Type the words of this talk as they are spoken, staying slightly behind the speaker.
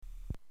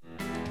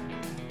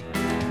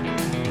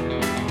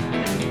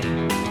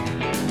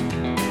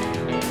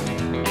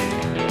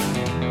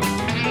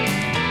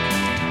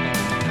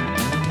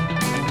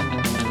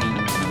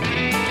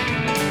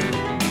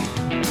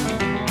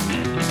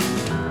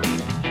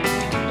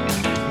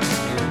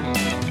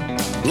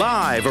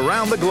Live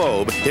around the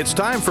globe, it's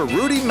time for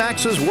Rudy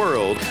Maxa's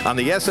World on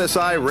the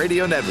SSI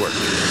Radio Network.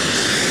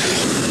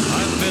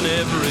 I've been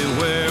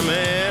everywhere,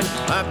 man.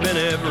 I've been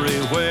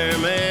everywhere,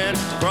 man.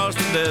 Across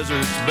the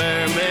deserts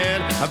bare,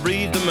 man. I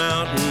breathed the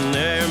mountain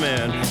air,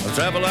 man. Of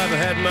travel I've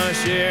had my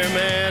share,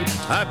 man.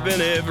 I've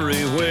been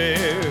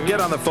everywhere. Get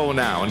on the phone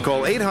now and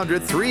call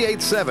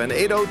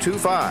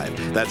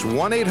 800-387-8025. That's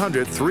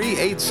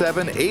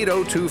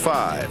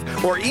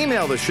 1-800-387-8025. Or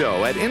email the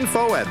show at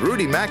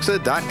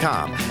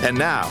info@rudymaxa.com. And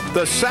now,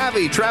 the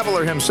savvy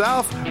traveler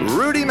himself,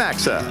 Rudy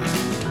Maxa.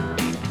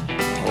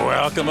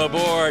 Welcome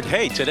aboard.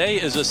 Hey, today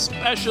is a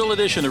special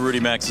edition of Rudy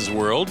Maxa's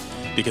World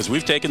because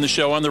we've taken the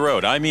show on the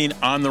road. I mean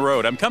on the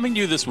road. I'm coming to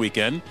you this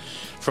weekend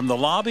from the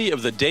lobby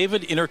of the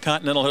David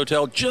Intercontinental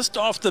Hotel just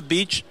off the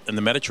beach in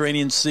the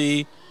Mediterranean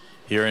Sea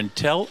here in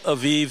Tel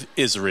Aviv,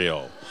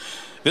 Israel.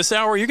 This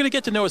hour, you're going to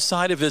get to know a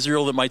side of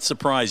Israel that might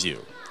surprise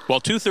you. While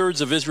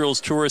 2/3 of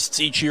Israel's tourists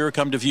each year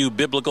come to view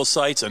biblical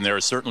sites, and there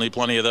are certainly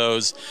plenty of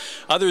those,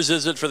 others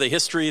visit for the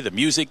history, the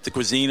music, the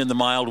cuisine, and the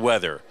mild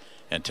weather.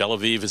 And Tel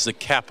Aviv is the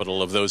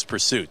capital of those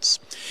pursuits.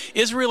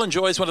 Israel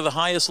enjoys one of the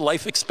highest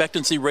life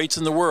expectancy rates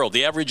in the world.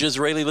 The average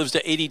Israeli lives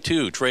to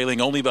 82,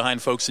 trailing only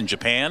behind folks in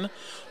Japan,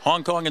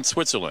 Hong Kong, and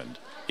Switzerland.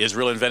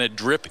 Israel invented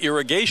drip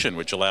irrigation,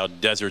 which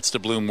allowed deserts to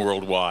bloom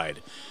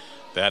worldwide.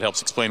 That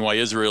helps explain why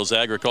Israel's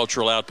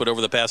agricultural output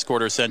over the past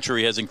quarter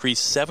century has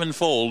increased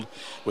sevenfold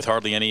with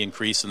hardly any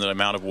increase in the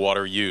amount of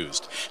water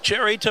used.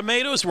 Cherry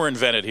tomatoes were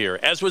invented here,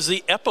 as was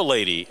the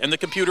Epilady and the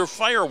computer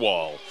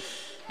firewall.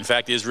 In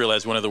fact, Israel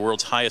has one of the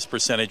world's highest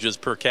percentages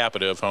per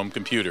capita of home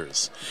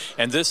computers.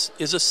 And this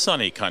is a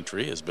sunny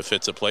country, as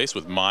befits a place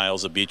with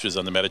miles of beaches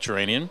on the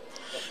Mediterranean.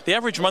 The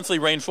average monthly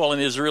rainfall in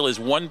Israel is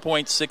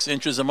 1.6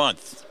 inches a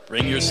month.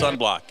 Bring your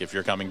sunblock if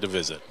you're coming to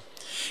visit.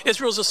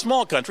 Israel's a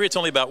small country. It's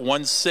only about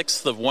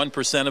 1/6 of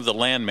 1% of the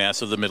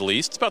landmass of the Middle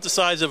East. It's about the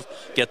size of,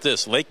 get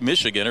this, Lake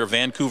Michigan or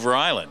Vancouver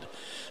Island.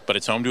 But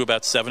it's home to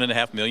about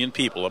 7.5 million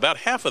people. About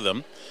half of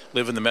them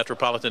live in the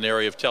metropolitan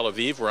area of Tel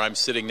Aviv, where I'm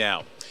sitting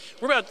now.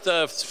 We're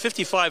about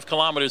 55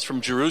 kilometers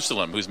from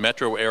Jerusalem, whose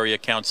metro area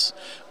counts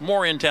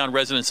more in-town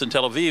residents than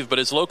Tel Aviv. But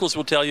as locals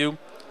will tell you,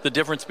 the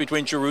difference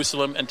between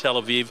Jerusalem and Tel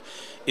Aviv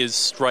is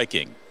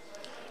striking.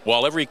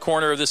 While every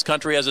corner of this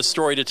country has a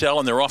story to tell,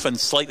 and there are often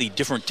slightly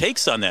different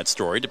takes on that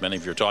story, depending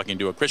if you're talking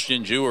to a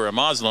Christian, Jew, or a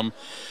Muslim,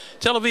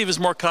 Tel Aviv is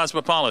more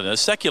cosmopolitan, a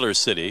secular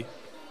city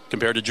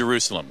compared to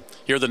Jerusalem.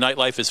 Here the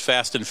nightlife is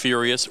fast and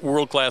furious,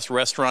 world-class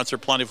restaurants are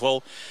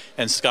plentiful,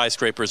 and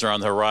skyscrapers are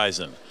on the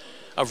horizon.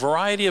 A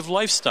variety of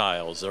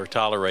lifestyles are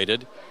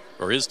tolerated,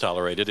 or is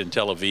tolerated in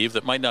Tel Aviv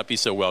that might not be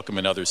so welcome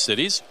in other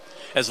cities.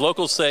 As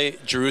locals say,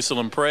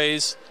 Jerusalem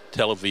prays,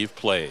 Tel Aviv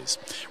plays.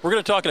 We're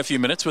going to talk in a few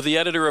minutes with the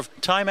editor of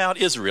Time Out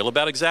Israel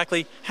about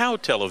exactly how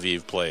Tel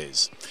Aviv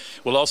plays.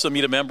 We'll also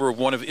meet a member of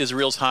one of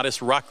Israel's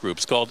hottest rock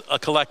groups called A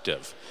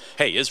Collective.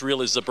 Hey,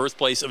 Israel is the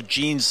birthplace of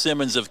Gene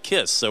Simmons of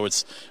Kiss, so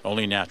it's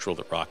only natural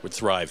that rock would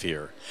thrive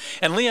here.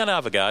 And Leon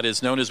Avogad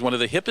is known as one of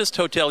the hippest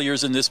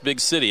hoteliers in this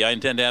big city. I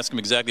intend to ask him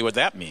exactly what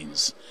that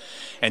means.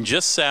 And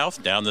just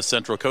south, down the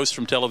central coast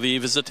from Tel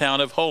Aviv, is the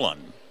town of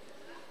Holon.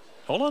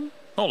 Holon?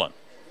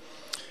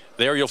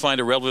 There you'll find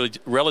a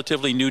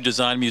relatively new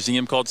design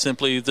museum called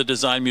simply the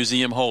Design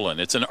Museum Holon.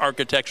 It's an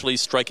architecturally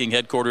striking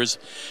headquarters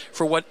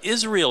for what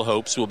Israel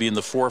hopes will be in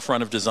the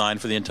forefront of design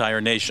for the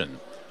entire nation.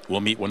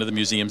 We'll meet one of the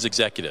museum's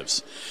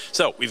executives.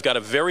 So we've got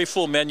a very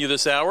full menu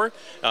this hour.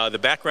 The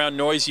background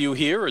noise you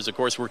hear is, of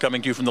course, we're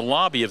coming to you from the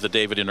lobby of the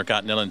David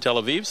Intercontinental in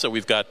Tel Aviv. So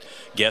we've got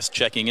guests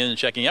checking in and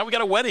checking out. We've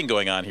got a wedding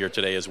going on here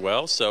today as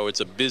well. So it's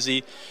a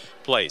busy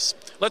place.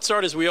 Let's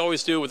start, as we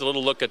always do, with a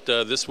little look at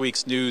this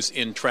week's news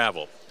in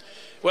travel.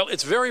 Well,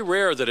 it's very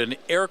rare that an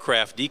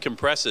aircraft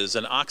decompresses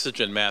and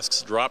oxygen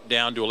masks drop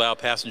down to allow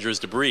passengers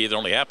to breathe. It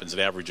only happens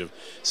an average of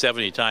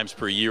 70 times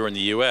per year in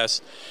the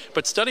U.S.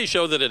 But studies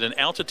show that at an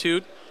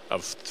altitude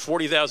of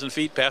 40,000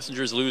 feet,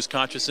 passengers lose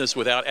consciousness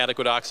without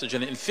adequate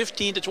oxygen in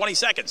 15 to 20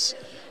 seconds,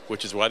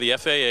 which is why the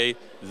FAA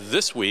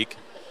this week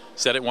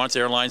said it wants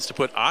airlines to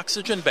put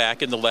oxygen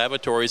back in the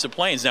lavatories of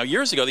planes. Now,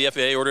 years ago, the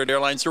FAA ordered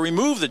airlines to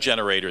remove the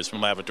generators from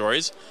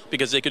lavatories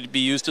because they could be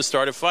used to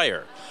start a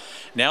fire.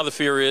 Now the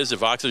fear is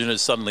if oxygen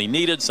is suddenly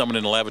needed, someone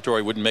in the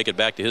lavatory wouldn't make it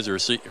back to his or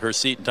her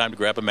seat in time to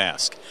grab a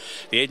mask.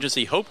 The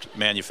agency hoped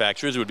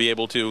manufacturers would be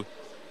able to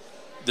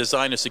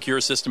design a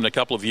secure system in a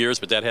couple of years,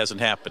 but that hasn't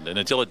happened. And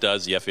until it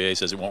does, the FAA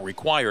says it won't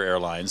require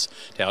airlines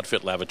to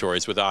outfit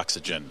lavatories with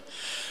oxygen.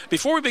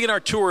 Before we begin our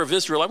tour of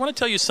Israel, I want to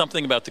tell you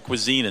something about the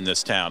cuisine in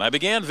this town. I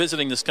began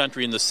visiting this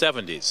country in the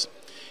 70s.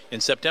 In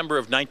September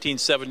of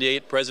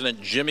 1978,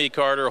 President Jimmy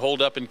Carter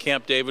holed up in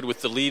Camp David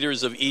with the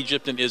leaders of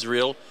Egypt and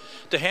Israel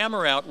to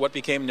hammer out what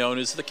became known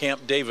as the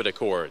Camp David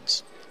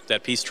Accords.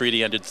 That peace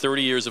treaty ended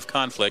 30 years of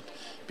conflict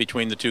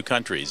between the two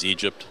countries,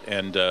 Egypt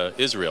and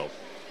Israel.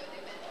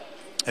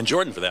 And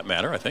Jordan, for that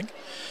matter, I think.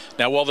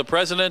 Now, while the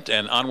president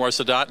and Anwar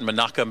Sadat and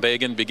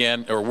Menachem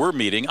Begin were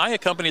meeting, I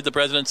accompanied the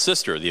president's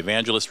sister, the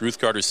evangelist Ruth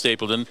Carter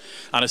Stapleton,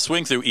 on a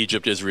swing through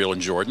Egypt, Israel,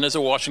 and Jordan as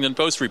a Washington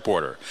Post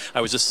reporter.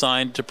 I was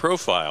assigned to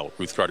profile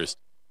Ruth Carter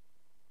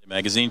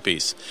magazine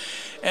piece.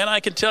 And I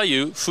can tell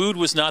you, food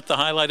was not the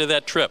highlight of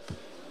that trip.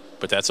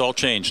 But that's all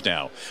changed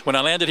now. When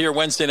I landed here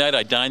Wednesday night,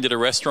 I dined at a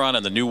restaurant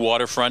on the new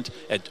waterfront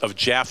of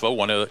Jaffa,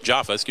 one of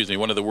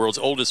the world's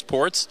oldest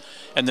ports,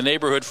 and the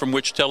neighborhood from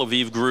which Tel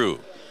Aviv grew.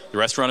 The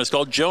restaurant is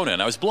called Jonah,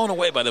 and I was blown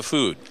away by the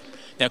food.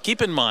 Now,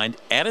 keep in mind,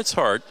 at its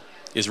heart,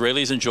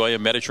 Israelis enjoy a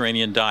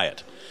Mediterranean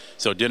diet.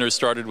 So dinner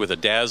started with a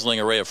dazzling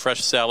array of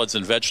fresh salads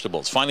and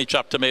vegetables, finely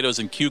chopped tomatoes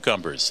and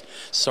cucumbers,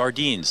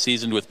 sardines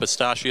seasoned with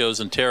pistachios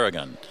and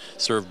tarragon,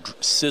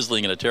 served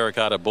sizzling in a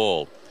terracotta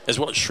bowl, as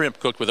well as shrimp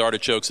cooked with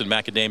artichokes and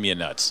macadamia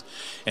nuts.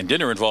 And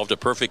dinner involved a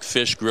perfect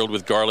fish grilled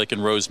with garlic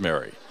and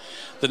rosemary.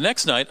 The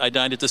next night, I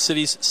dined at the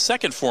city's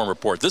second former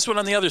port, this one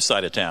on the other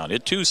side of town.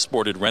 It, too,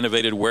 sported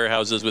renovated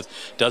warehouses with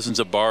dozens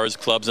of bars,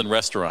 clubs, and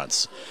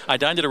restaurants. I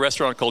dined at a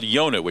restaurant called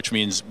Yonah, which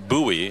means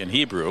buoy in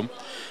Hebrew.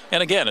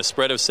 And again, a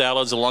spread of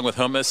salads along with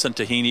hummus and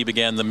tahini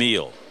began the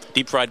meal.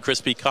 Deep-fried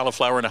crispy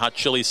cauliflower and hot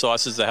chili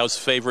sauce is the house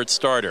favorite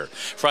starter.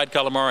 Fried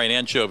calamari and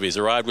anchovies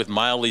arrived with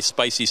mildly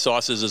spicy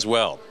sauces as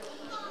well.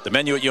 The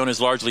menu at Yonah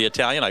is largely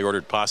Italian. I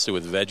ordered pasta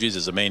with veggies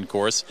as a main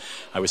course.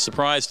 I was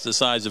surprised at the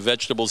size of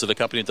vegetables that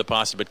accompanied the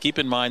pasta, but keep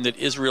in mind that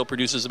Israel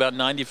produces about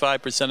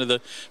 95% of the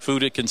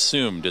food it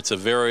consumed. It's a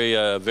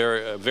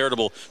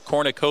veritable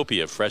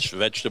cornucopia of fresh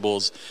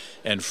vegetables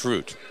and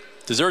fruit.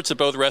 Desserts at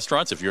both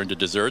restaurants, if you're into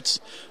desserts,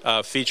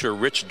 feature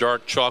rich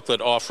dark chocolate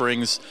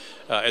offerings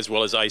as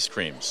well as ice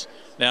creams.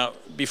 Now,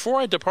 before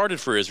I departed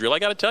for Israel, I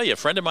got to tell you, a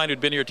friend of mine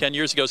who'd been here 10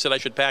 years ago said I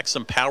should pack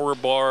some Power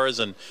bars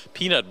and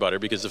peanut butter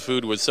because the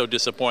food was so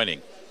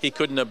disappointing. He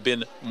couldn't have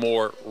been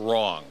more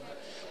wrong.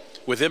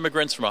 With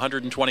immigrants from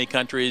 120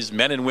 countries,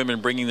 men and women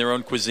bringing their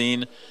own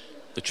cuisine,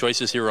 the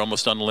choices here are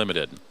almost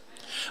unlimited.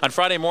 On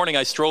Friday morning,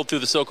 I strolled through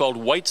the so-called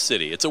White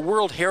City. It's a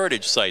World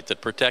Heritage Site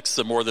that protects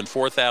the more than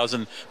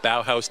 4,000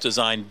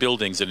 Bauhaus-designed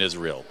buildings in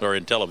Israel, or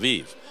in Tel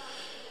Aviv.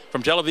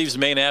 From Tel Aviv's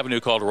main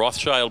avenue called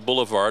Rothschild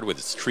Boulevard, with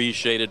its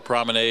tree-shaded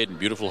promenade and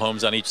beautiful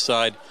homes on each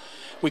side,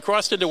 we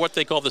crossed into what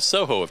they call the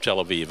Soho of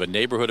Tel Aviv, a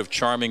neighborhood of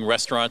charming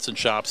restaurants and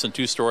shops and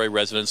two-story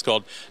residences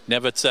called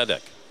Neve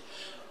Tzedek.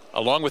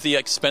 Along with the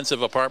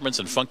expensive apartments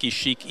and funky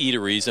chic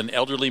eateries, an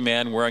elderly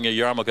man wearing a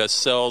yarmulke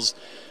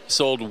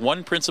sold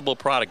one principal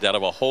product out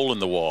of a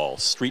hole-in-the-wall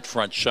street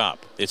front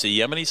shop. It's a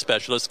Yemeni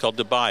specialist called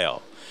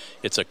Dabayal.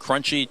 It's a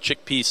crunchy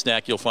chickpea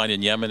snack you'll find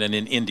in Yemen and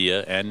in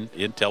India and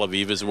in Tel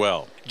Aviv as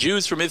well.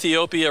 Jews from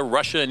Ethiopia,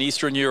 Russia, and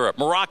Eastern Europe,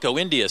 Morocco,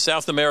 India,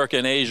 South America,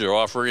 and Asia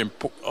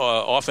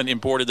often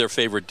imported their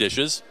favorite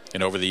dishes.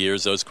 And over the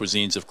years, those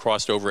cuisines have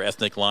crossed over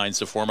ethnic lines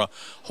to form a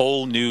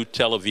whole new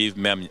Tel Aviv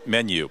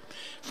menu.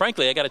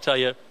 Frankly, I got to tell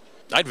you,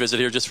 I'd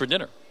visit here just for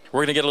dinner. We're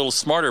going to get a little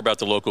smarter about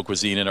the local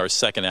cuisine in our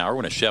second hour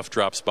when a chef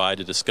drops by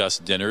to discuss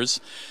dinners.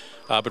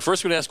 But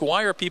first, we're going to ask,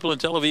 why are people in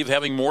Tel Aviv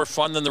having more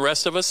fun than the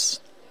rest of us?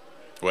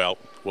 Well,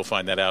 we'll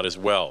find that out as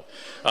well.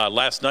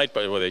 Last night,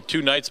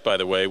 two nights, by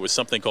the way, was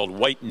something called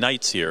White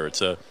Nights here.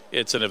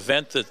 It's an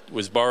event that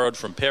was borrowed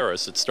from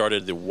Paris. It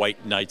started the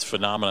White Nights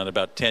phenomenon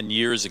about 10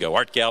 years ago.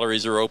 Art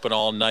galleries are open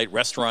all night.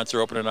 Restaurants are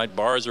open at night.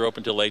 Bars are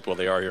open till late. Well,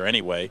 they are here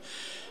anyway.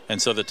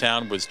 And so the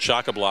town was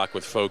chock-a-block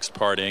with folks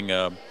partying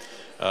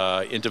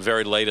into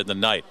very late in the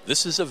night.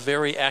 This is a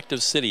very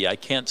active city. I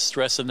can't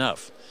stress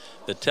enough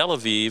that Tel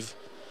Aviv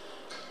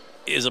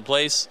is a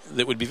place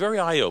that would be very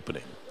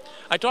eye-opening.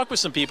 I talked with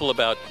some people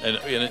about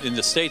in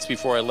the States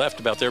before I left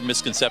about their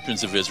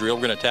misconceptions of Israel.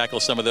 We're going to tackle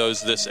some of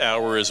those this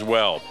hour as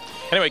well.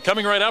 Anyway,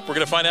 coming right up, we're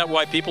going to find out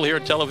why people here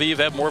in Tel Aviv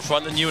have more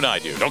fun than you and I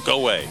do. Don't go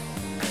away.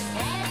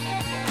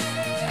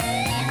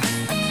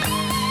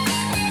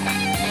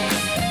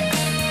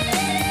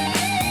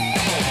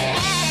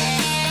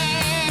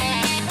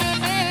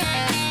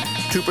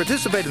 To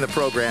participate in the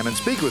program and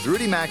speak with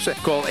Rudy Maxa,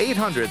 call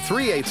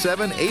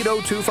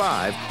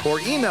 800-387-8025 or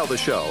email the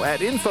show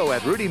at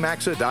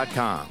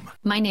info@rudymaxa.com.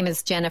 My name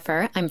is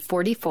Jennifer. I'm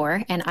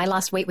 44, and I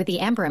lost weight with the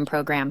Amberin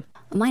program.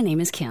 My name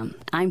is Kim.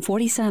 I'm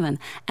 47,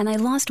 and I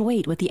lost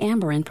weight with the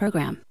Amberin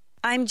program.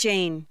 I'm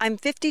Jane. I'm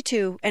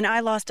 52, and I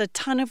lost a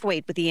ton of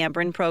weight with the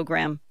Amberin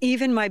program.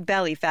 Even my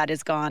belly fat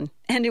is gone,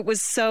 and it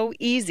was so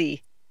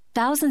easy.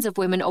 Thousands of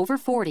women over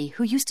 40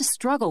 who used to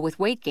struggle with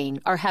weight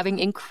gain are having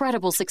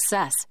incredible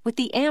success with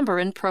the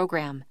Amberin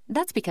program.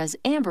 That's because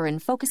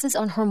Amberin focuses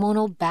on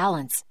hormonal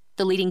balance.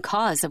 The leading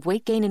cause of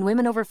weight gain in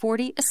women over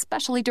 40,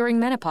 especially during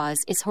menopause,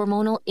 is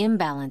hormonal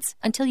imbalance.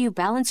 Until you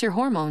balance your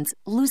hormones,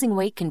 losing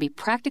weight can be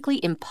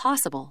practically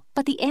impossible.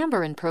 But the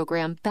Amberin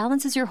program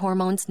balances your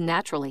hormones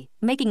naturally,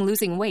 making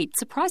losing weight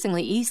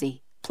surprisingly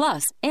easy.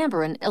 Plus,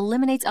 Amberin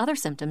eliminates other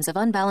symptoms of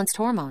unbalanced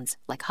hormones,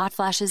 like hot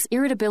flashes,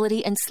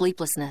 irritability, and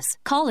sleeplessness.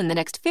 Call in the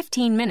next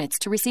 15 minutes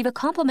to receive a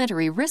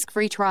complimentary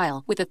risk-free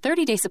trial with a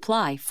 30-day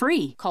supply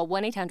free. Call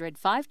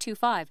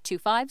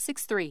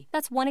 1-800-525-2563.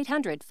 That's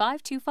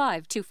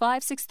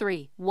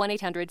 1-800-525-2563.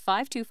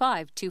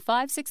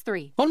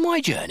 1-800-525-2563. On my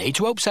journey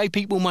to help save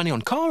people money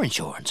on car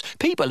insurance,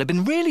 people have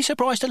been really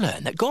surprised to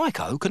learn that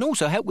Geico can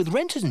also help with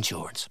renter's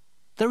insurance.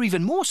 They're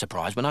even more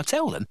surprised when I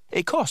tell them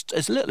it costs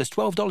as little as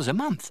 $12 a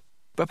month.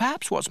 But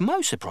perhaps what's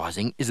most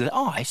surprising is that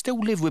I still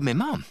live with my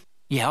mum.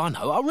 Yeah, I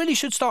know. I really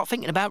should start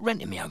thinking about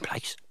renting my own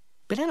place.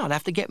 But then I'd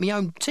have to get my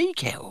own tea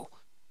kettle,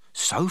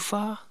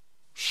 sofa,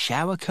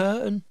 shower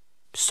curtain,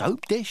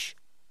 soap dish.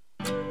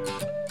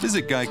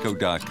 Visit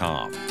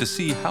Geico.com to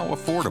see how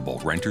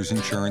affordable renter's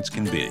insurance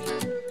can be.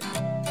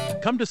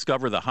 Come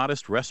discover the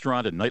hottest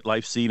restaurant and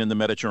nightlife scene in the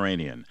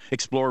Mediterranean.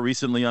 Explore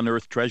recently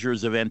unearthed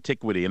treasures of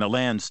antiquity in a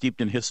land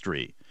steeped in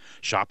history.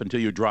 Shop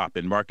until you drop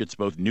in markets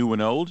both new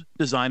and old,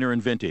 designer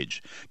and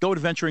vintage. Go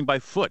adventuring by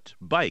foot,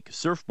 bike,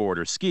 surfboard,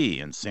 or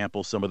ski and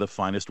sample some of the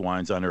finest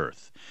wines on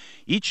earth.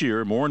 Each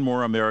year, more and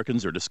more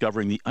Americans are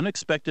discovering the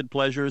unexpected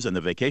pleasures and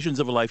the vacations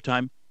of a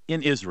lifetime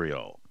in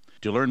Israel.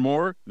 To learn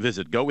more,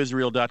 visit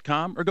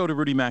goisrael.com or go to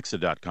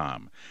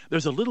rudymaxa.com.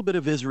 There's a little bit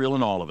of Israel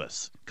in all of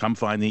us. Come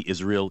find the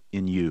Israel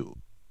in you.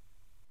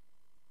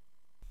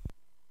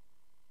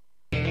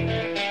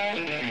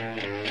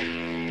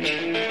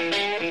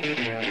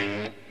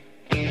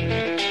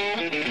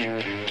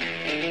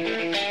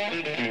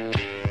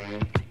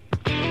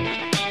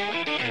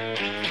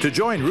 To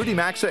join Rudy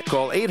Maxa,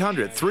 call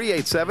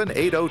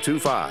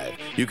 800-387-8025.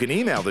 You can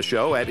email the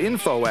show at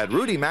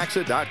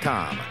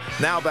info@rudymaxa.com.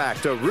 Now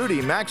back to Rudy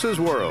Maxa's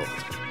World.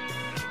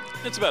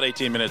 It's about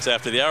 18 minutes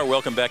after the hour.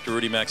 Welcome back to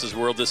Rudy Maxa's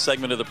World. This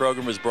segment of the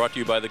program is brought to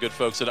you by the good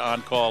folks at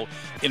On Call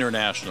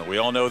International. We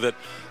all know that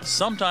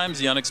sometimes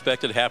the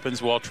unexpected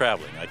happens while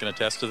traveling. I can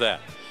attest to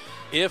that.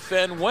 If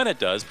and when it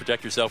does,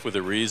 protect yourself with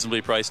a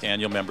reasonably priced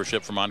annual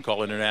membership from On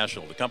Call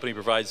International. The company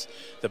provides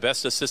the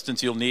best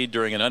assistance you'll need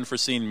during an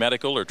unforeseen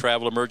medical or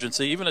travel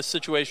emergency, even a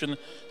situation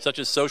such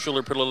as social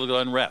or political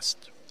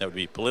unrest. That would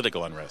be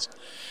political unrest.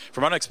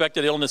 From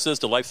unexpected illnesses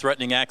to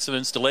life-threatening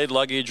accidents, delayed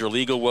luggage, or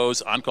legal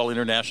woes, On Call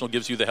International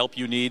gives you the help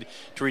you need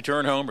to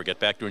return home or get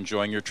back to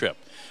enjoying your trip.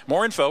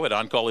 More info at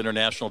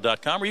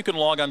OnCallInternational.com, or you can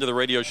log on to the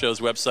radio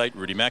show's website,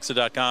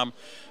 RudyMaxa.com.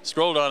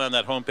 Scroll down on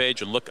that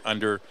homepage and look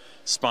under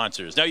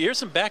sponsors. Now, you hear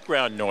some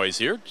background noise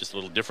here, just a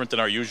little different than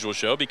our usual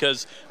show,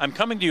 because I'm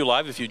coming to you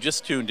live, if you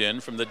just tuned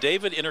in, from the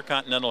David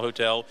Intercontinental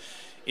Hotel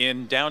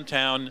in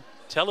downtown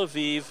Tel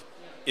Aviv,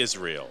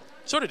 Israel.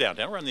 Sort of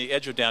downtown. We're on the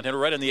edge of downtown.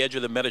 We're right on the edge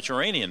of the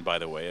Mediterranean, by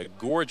the way, a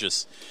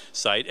gorgeous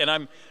site. And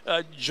I'm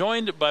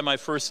joined by my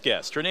first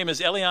guest. Her name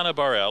is Eliana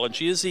Bar-El, and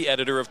she is the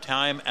editor of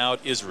Time Out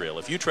Israel.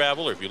 If you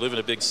travel or if you live in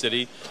a big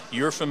city,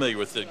 you're familiar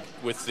with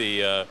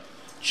the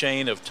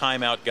chain of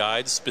Time Out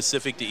guides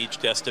specific to each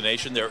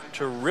destination. They're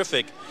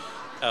terrific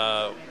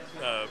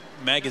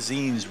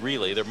magazines,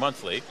 really. They're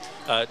monthly,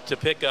 to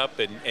pick up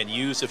and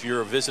use if you're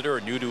a visitor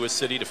or new to a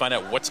city to find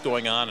out what's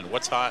going on and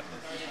what's hot, and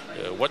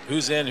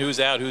who's in,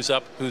 who's out, who's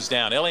up, who's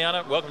down.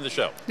 Eliana, welcome to the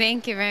show.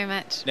 Thank you very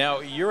much. Now,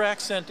 your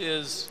accent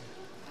is...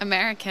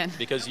 American.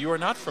 Because you are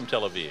not from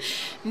Tel Aviv.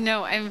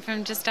 No, I'm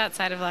from just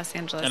outside of Los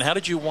Angeles. And how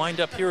did you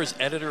wind up here as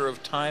editor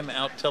of Time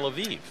Out Tel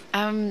Aviv?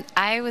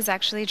 I was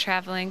actually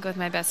traveling with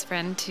my best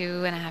friend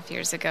 2.5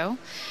 years ago.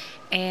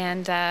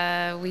 And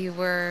we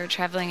were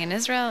traveling in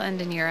Israel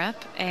and in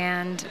Europe.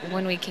 And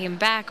when we came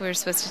back, we were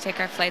supposed to take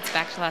our flights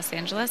back to Los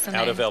Angeles. And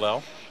out of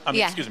LL?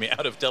 Yeah. Excuse me,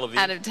 out of Tel Aviv?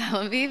 Out of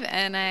Tel Aviv.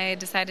 And I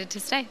decided to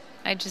stay.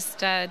 I just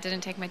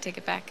didn't take my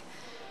ticket back.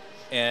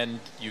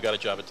 And you got a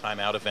job at Time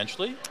Out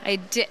eventually? I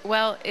did.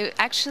 Well,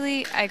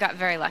 I got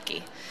very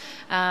lucky.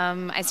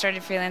 I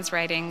started freelance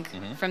writing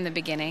from the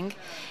beginning,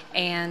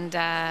 and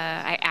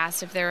I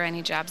asked if there were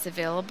any jobs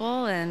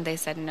available, and they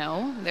said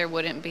no, there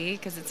wouldn't be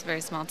because it's a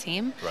very small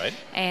team. Right.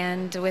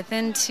 And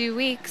within 2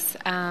 weeks,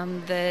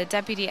 the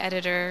deputy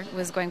editor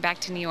was going back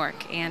to New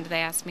York, and they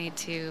asked me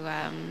to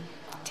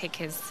take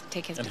his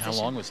position. And how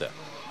long was that?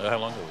 How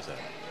long ago was that?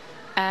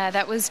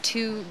 That was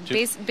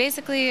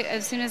basically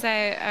as soon as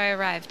I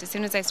arrived, as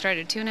soon as I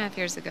started, 2.5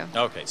 years ago.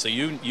 Okay, so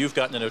you've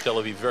gotten to know Tel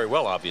Aviv very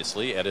well,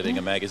 obviously, editing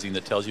a magazine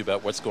that tells you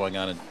about what's going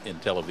on in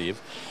Tel Aviv.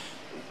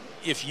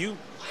 If you,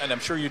 and I'm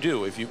sure you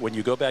do, when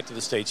you go back to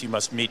the States, you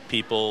must meet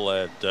people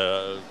at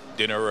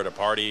dinner or at a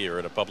party or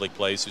at a public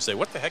place who say,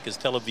 what the heck is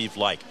Tel Aviv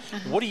like?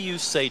 What do you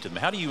say to them?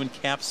 How do you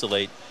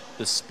encapsulate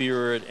the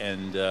spirit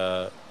and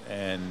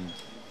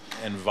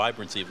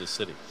vibrancy of the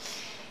city?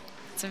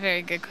 That's a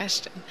very good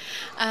question.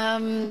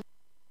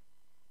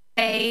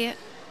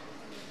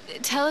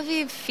 Tel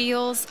Aviv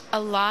feels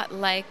a lot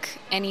like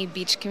any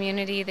beach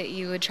community that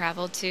you would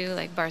travel to,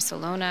 like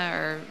Barcelona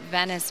or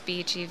Venice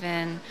Beach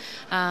even.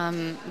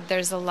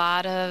 There's a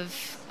lot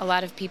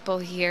of people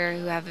here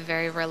who have a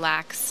very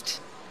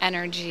relaxed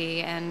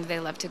energy, and they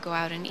love to go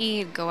out and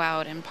eat, go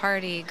out and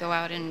party, go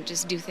out and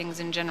just do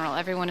things in general.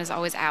 Everyone is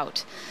always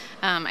out.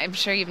 I'm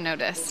sure you've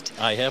noticed.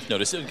 I have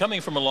noticed. And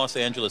coming from a Los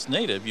Angeles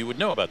native, you would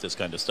know about this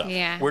kind of stuff.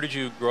 Yeah. Where did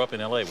you grow up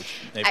in L.A.? Which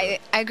neighborhood?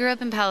 I grew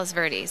up in Palos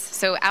Verdes,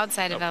 so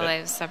outside of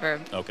L.A.,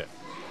 suburb. Okay.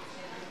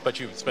 But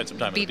you spent some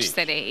time at the beach. Beach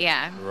city,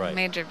 yeah. Right.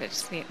 Major beach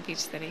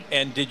city.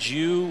 And did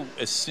you,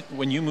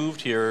 when you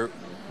moved here,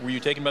 were you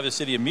taken by the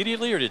city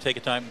immediately, or did it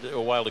take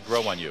a while to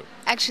grow on you?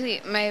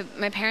 Actually, my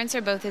parents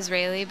are both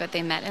Israeli, but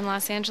they met in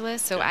Los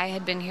Angeles, so I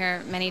had been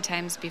here many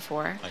times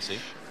before. I see.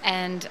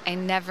 And I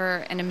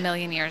never in a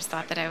million years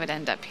thought that I would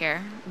end up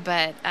here.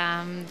 But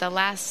the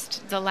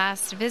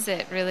last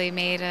visit really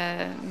made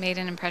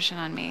an impression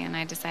on me, and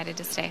I decided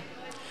to stay.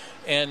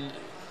 And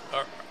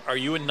Are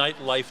you a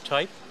nightlife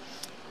type?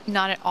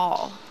 Not at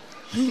all.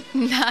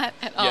 Not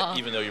at all. Yeah,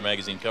 even though your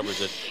magazine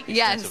covers it extensively.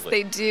 Yes,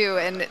 they do,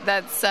 and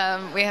that's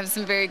we have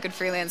some very good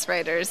freelance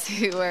writers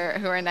who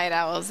are night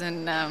owls,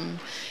 and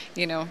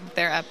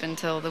they're up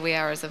until the wee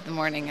hours of the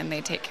morning, and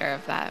they take care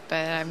of that.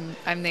 But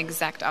I'm the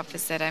exact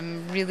opposite.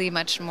 I'm really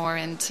much more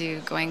into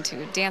going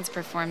to dance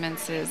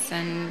performances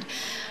and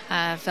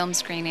film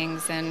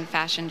screenings and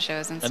fashion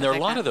shows and stuff. And there are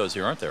like a lot that. of those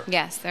here, aren't there?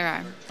 Yes, there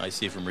are. I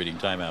see from reading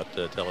Time Out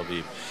Tel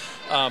Aviv.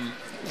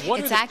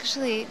 It's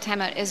actually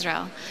Time Out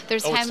Israel.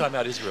 It's Time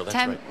Out Israel, that's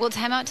right. Well,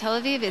 Time Out Tel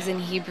Aviv is in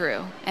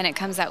Hebrew, and it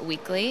comes out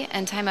weekly.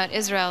 And Time Out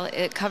Israel,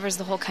 it covers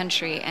the whole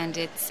country, and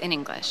it's in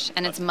English,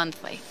 and it's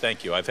monthly.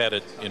 Thank you. I've had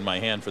it in my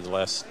hand for the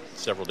last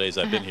several days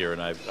I've been here,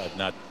 and I've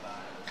not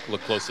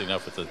looked closely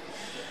enough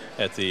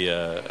at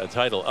the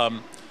title.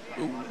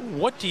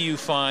 What do you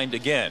find,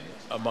 again,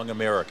 among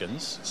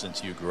Americans,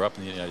 since you grew up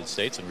in the United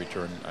States and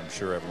return, I'm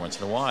sure, every once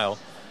in a while,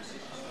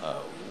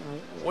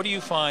 what do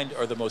you find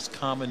are the most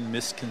common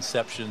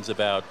misconceptions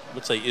about,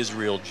 let's say,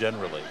 Israel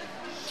generally?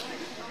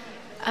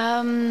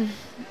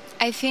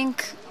 I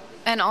think,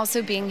 and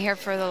also being here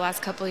for the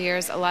last couple of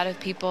years, a lot of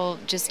people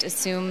just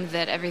assume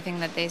that everything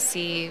that they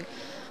see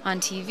on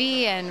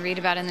TV and read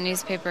about in the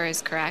newspaper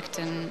is correct.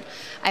 And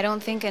I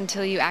don't think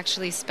until you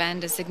actually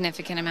spend a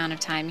significant amount of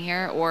time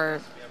here,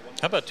 or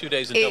how about 2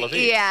 days in Tel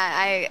Aviv?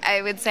 Yeah,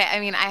 I would say,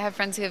 I have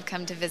friends who have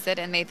come to visit,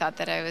 and they thought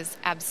that I was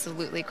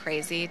absolutely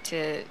crazy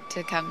to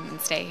come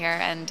and stay here.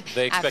 And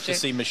they expect to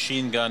see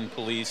machine gun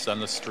police on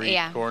the street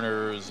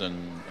corners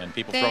and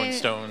people throwing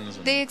stones.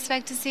 They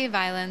expect to see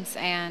violence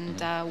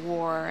and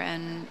war,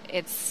 and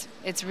it's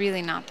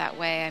really not that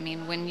way. I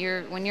mean, when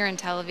you're in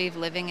Tel Aviv,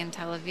 living in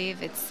Tel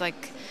Aviv,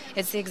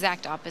 it's the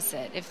exact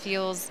opposite. It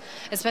feels,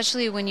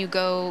 especially when you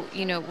go,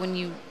 when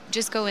you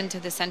just go into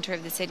the center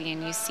of the city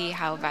and you see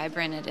how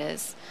vibrant it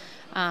is.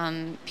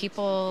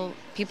 People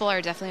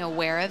are definitely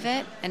aware of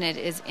it, and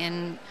it's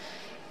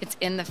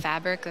in the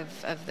fabric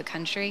of the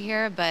country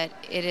here, but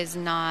it's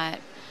not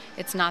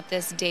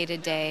this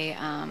day-to-day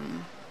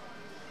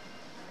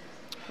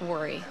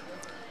worry.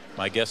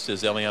 My guest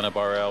is Eliana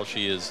Bar-El.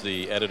 She is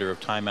the editor of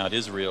Time Out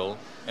Israel.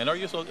 And are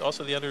you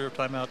also the editor of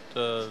Time Out?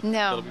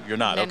 No. You're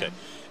not? No. Okay.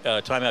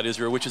 Time Out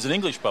Israel, which is an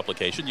English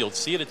publication. You'll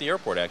see it at the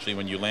airport, actually,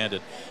 when you land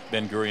at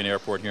Ben Gurion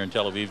Airport here in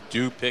Tel Aviv.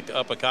 Do pick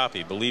up a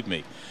copy, believe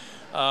me.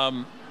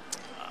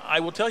 I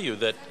will tell you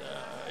that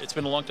it's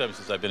been a long time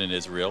since I've been in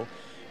Israel,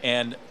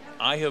 and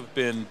I have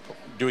been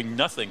doing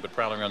nothing but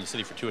prowling around the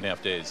city for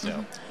 2.5 days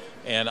now.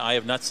 And I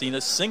have not seen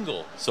a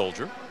single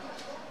soldier.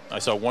 I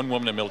saw one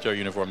woman in a military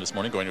uniform this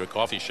morning going to a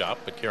coffee shop,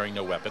 but carrying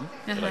no weapon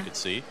that I could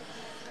see.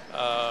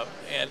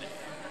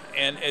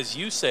 And as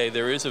you say,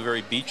 there is a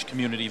very beach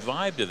community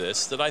vibe to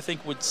this that I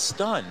think would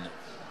stun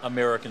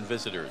American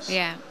visitors.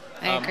 Yeah,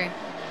 I agree.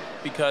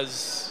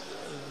 Because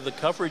the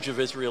coverage of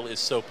Israel is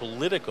so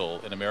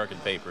political in American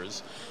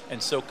papers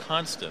and so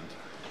constant.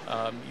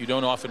 You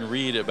don't often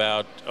read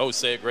about,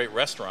 say, a great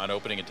restaurant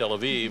opening in Tel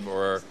Aviv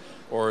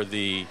or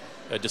the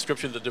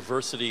description of the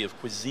diversity of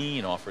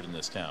cuisine offered in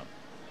this town.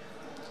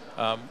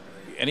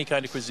 Any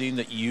kind of cuisine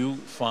that you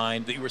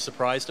find that you were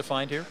surprised to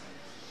find here?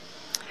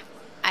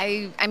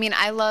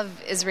 I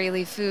love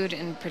Israeli food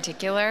in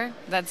particular.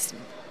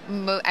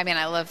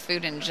 I love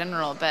food in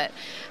general, but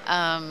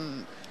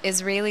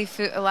Israeli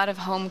food, a lot of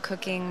home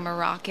cooking,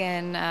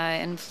 Moroccan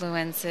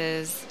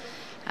influences.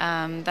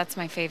 That's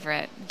my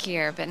favorite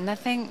here, but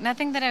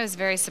nothing that I was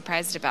very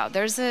surprised about.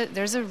 There's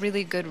a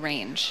really good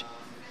range.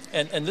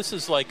 And this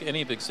is like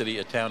any big city,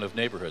 a town of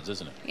neighborhoods,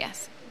 isn't it?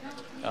 Yes.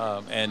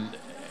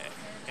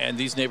 And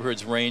these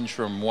neighborhoods range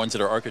from ones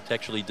that are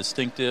architecturally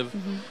distinctive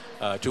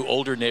to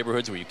older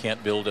neighborhoods where you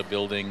can't build a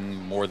building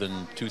more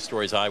than 2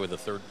 stories high with a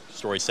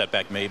 3rd-story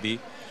setback maybe.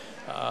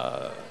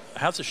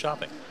 How's the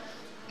shopping?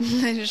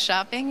 The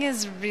shopping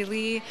is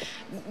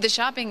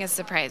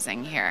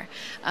surprising here.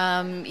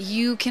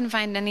 You can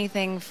find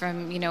anything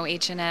from,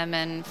 H&M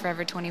and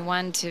Forever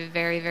 21 to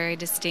very, very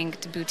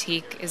distinct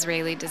boutique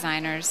Israeli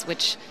designers,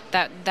 which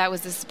that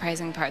was the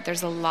surprising part.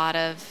 There's a lot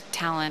of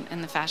talent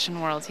in the fashion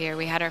world here.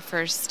 We had our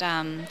first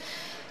Tel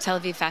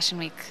Aviv Fashion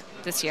Week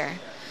this year,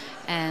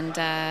 and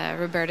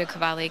Roberto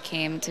Cavalli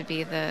came to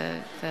be the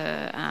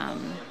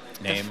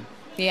name.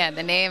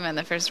 The name and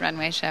the first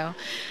runway show.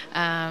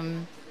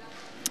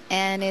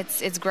 And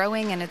it's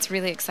growing, and it's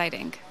really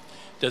exciting.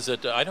 Does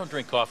it? I don't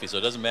drink coffee, so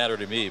it doesn't matter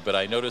to me. But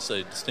I notice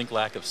a distinct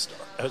lack of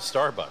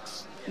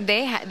Starbucks.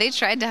 They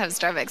tried to have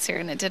Starbucks here,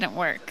 and it didn't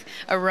work.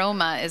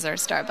 Aroma is our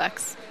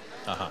Starbucks.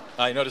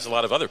 I notice a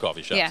lot lot of other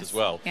coffee shops as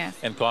well. Yes.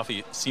 And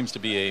coffee seems to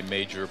be a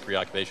major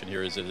preoccupation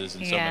here, as it is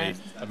in so many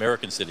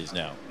American cities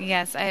now.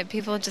 Yes,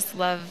 people just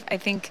love, I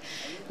think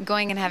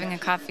going and having a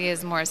coffee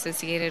is more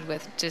associated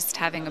with just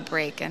having a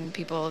break, and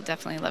people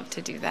definitely love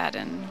to do that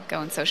and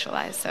go and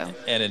socialize. So.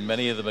 And in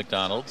many of the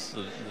McDonald's,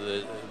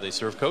 they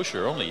serve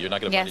kosher only. You're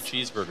not going to find a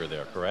cheeseburger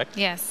there, correct?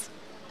 Yes.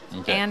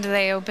 Okay. And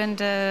they opened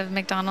a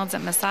McDonald's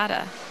at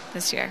Masada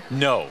this year.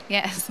 No.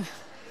 Yes.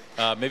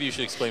 Maybe you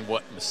should explain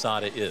what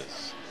Masada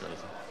is.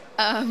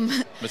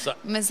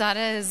 Masada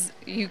is,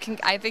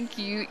 I think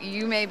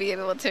you may be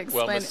able to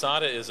explain. Well,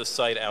 Masada is a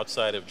site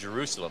outside of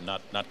Jerusalem,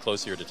 not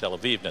close here to Tel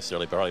Aviv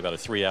necessarily, probably about a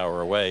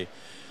 3-hour away,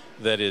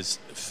 that is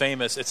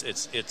famous.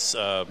 It's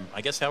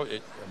I guess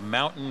a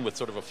mountain with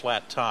sort of a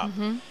flat top,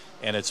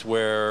 and it's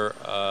where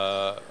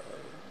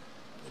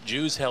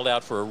Jews held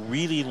out for a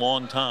really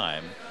long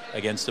time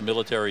against a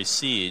military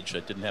siege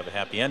that didn't have a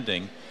happy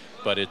ending,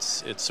 but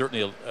it's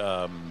certainly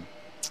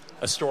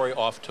a story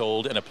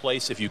oft-told, and a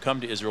place, if you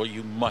come to Israel,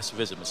 you must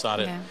visit.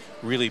 Masada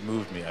really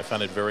moved me. I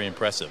found it very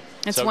impressive.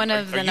 It's one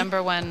of the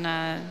number one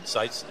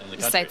sites in the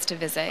country. Sites to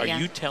visit, Are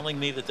you telling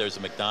me that there's a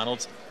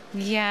McDonald's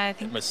I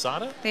think at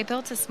Masada? They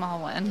built a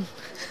small one.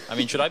 I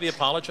mean, should I be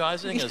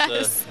apologizing?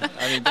 Yes,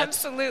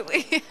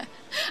 absolutely.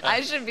 I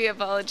should be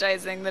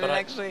apologizing that it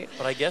actually...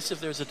 But I guess if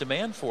there's a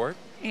demand for it...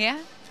 Yeah.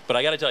 But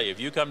I got to tell you,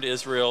 if you come to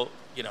Israel,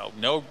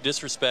 no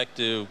disrespect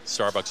to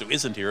Starbucks, who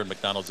isn't here, and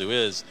McDonald's, who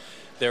is...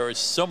 There is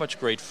so much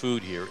great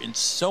food here in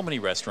so many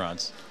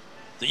restaurants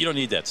that you don't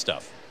need that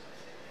stuff.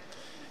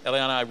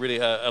 Eliana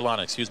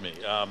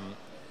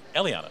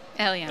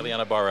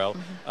Barel,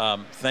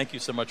 thank you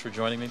so much for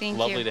joining me. Thank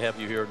Lovely you. to have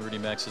you here in Rudy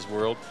Max's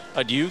World.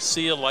 Do you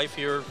see a life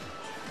here?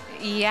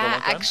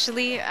 Yeah,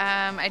 actually,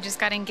 I just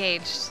got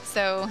engaged,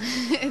 so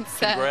it's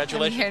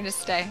congratulations. I'm here to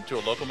stay. To a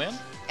local man?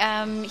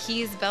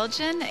 He's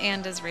Belgian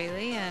and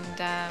Israeli, and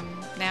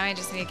now I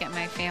just need to get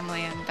my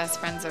family and best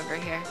friends over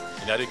here.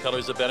 United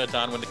Colors of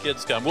Benetton when the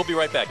kids come. We'll be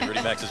right back in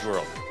Rudy Max's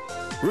World.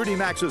 Rudy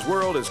Max's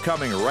World is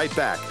coming right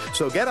back,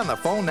 so get on the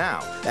phone now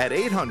at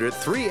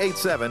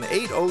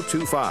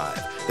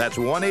 800-387-8025. That's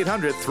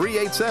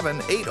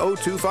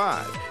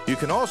 1-800-387-8025. You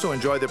can also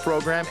enjoy the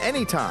program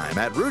anytime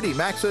at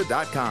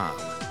rudymaxa.com.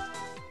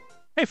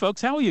 Hey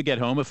folks, how will you get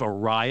home if a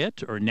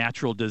riot or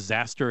natural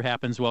disaster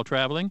happens while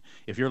traveling?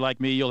 If you're like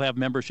me, you'll have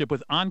membership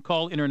with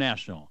On-Call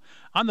International.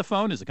 On the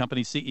phone is the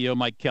company's CEO,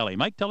 Mike Kelly.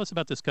 Mike, tell us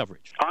about this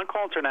coverage.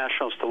 On-Call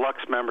International's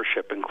deluxe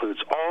membership includes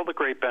all the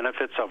great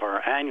benefits of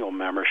our annual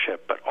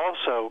membership, but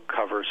also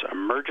covers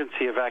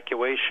emergency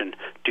evacuation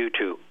due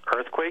to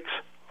earthquakes,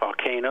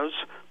 volcanoes,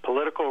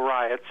 political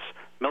riots,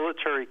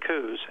 military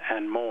coups,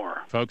 and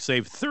more. Folks,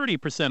 save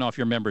 30% off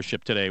your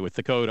membership today with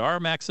the code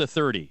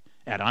RMAXA30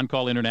 at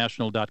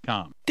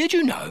OnCallInternational.com. Did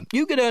you know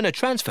you could earn a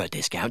transfer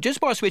discount just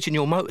by switching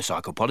your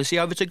motorcycle policy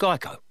over to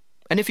Geico?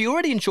 And if you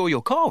already insure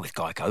your car with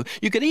Geico,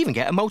 you could even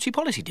get a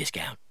multi-policy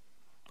discount.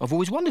 I've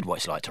always wondered what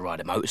it's like to ride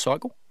a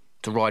motorcycle,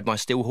 to ride my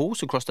steel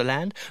horse across the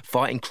land,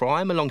 fighting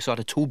crime alongside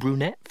a tall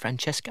brunette,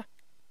 Francesca.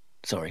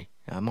 Sorry,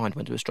 my mind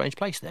went to a strange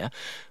place there.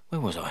 Where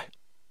was I?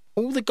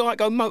 All the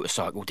Geico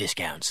motorcycle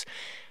discounts.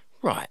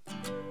 Right.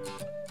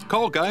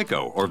 Call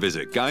Geico or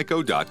visit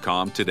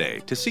geico.com today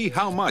to see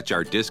how much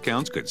our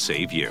discounts could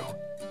save you.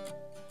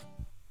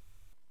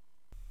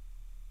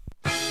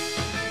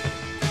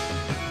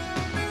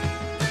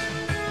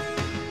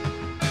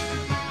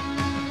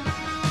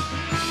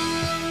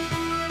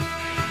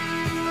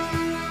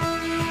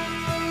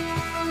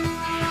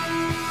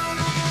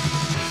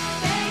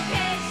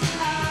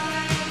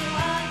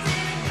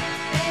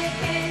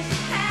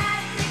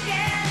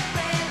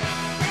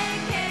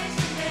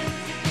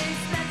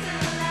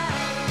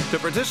 To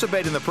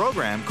participate in the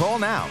program, call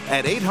now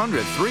at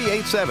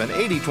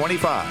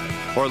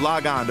 800-387-8025 or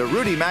log on to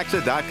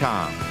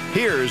rudymaxa.com.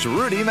 Here's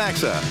Rudy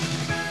Maxa.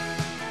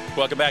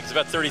 Welcome back. It's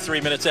about 33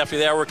 minutes after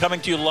the hour. We're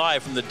coming to you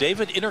live from the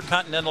David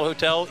Intercontinental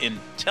Hotel in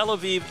Tel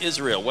Aviv,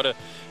 Israel. What a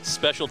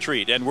special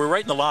treat. And we're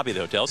right in the lobby of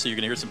the hotel, so you're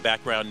going to hear some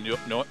background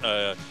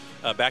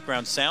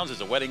sounds.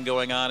 There's a wedding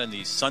going on in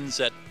the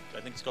Sunset,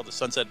 I think it's called the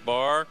Sunset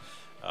Bar.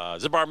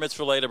 There's a bar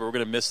mitzvah later, but we're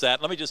going to miss that.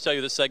 Let me just tell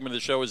you, this segment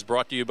of the show is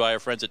brought to you by our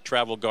friends at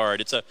Travel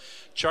Guard. It's a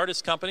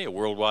Chartist company, a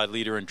worldwide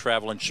leader in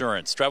travel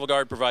insurance. Travel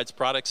Guard provides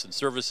products and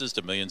services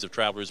to millions of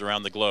travelers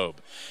around the globe,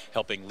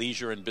 helping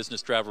leisure and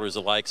business travelers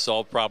alike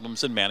solve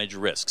problems and manage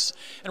risks.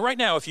 And right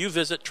now, if you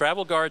visit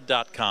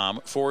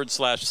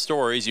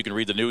travelguard.com/stories, you can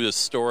read the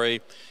newest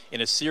story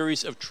in a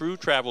series of true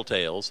travel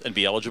tales and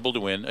be eligible to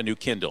win a new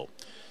Kindle.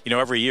 You know,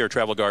 every year,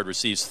 Travel Guard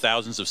receives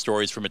thousands of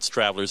stories from its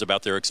travelers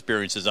about their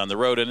experiences on the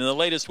road. And in the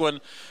latest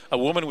one, a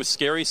woman with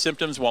scary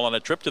symptoms while on a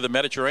trip to the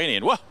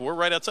Mediterranean. Well, we're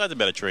right outside the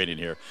Mediterranean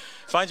here.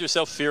 Finds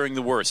herself fearing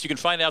the worst. You can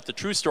find out the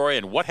true story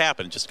and what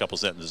happened, just a couple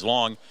sentences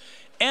long,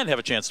 and have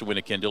a chance to win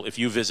a Kindle if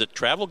you visit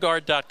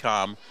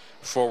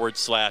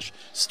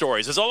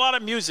travelguard.com/stories. There's a lot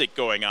of music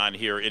going on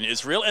here in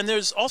Israel, and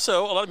there's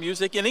also a lot of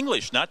music in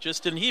English, not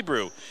just in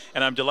Hebrew.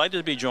 And I'm delighted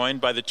to be joined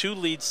by the two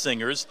lead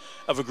singers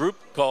of a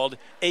group called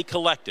A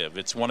Collective.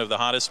 It's one of the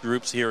hottest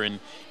groups here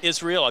in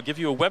Israel. I'll give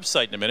you a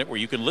website in a minute where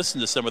you can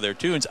listen to some of their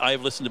tunes.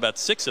 I've listened to about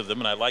 6 of them,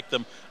 and I like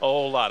them a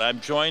whole lot.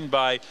 I'm joined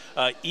by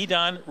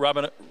Idan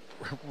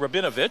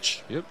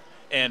Rabinovich. Yep.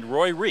 And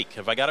Roy Reek.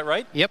 Have I got it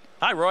right? Yep.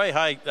 Hi, Roy.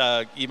 Hi,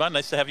 Ivan.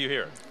 Nice to have you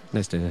here.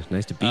 Nice to be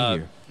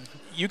here.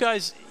 You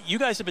guys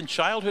have been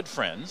childhood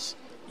friends.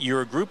 You're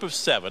a group of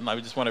 7. I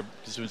just want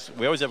to.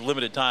 We always have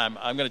limited time.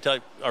 I'm going to tell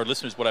our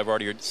listeners what I've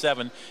already heard.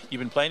 7. You've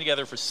been playing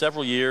together for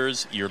several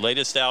years. Your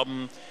latest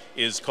album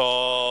is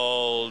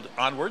called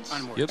Onwards.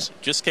 Yep.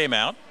 Just came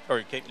out,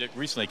 or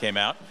recently came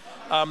out.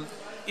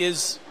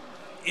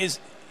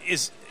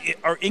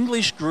 Are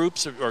English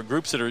groups or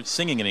groups that are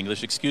singing in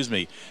English,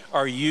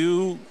 are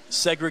you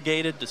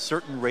segregated to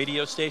certain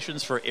radio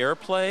stations for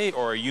airplay,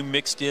 or are you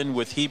mixed in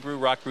with Hebrew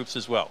rock groups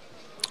as well?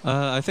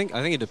 I think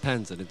it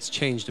depends, and it's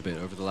changed a bit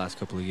over the last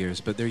couple of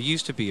years. But there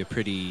used to be a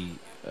pretty,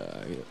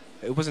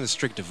 it wasn't a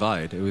strict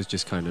divide. It was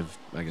just kind of,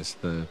 I guess,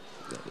 the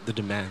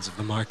demands of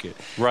the market.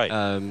 Right.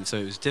 So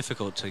it was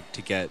difficult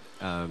to get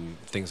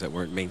things that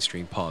weren't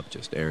mainstream pop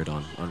just aired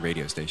on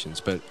radio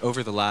stations. But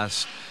over the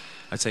last,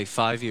 I'd say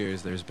 5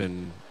 years, there's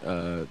been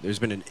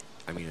an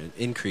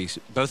increase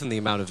both in the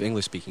amount of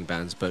English-speaking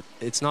bands, but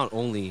it's not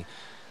only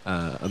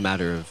a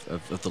matter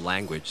of the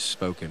language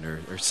spoken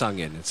or sung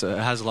in. It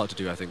has a lot to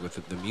do, I think, with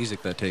the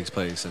music that takes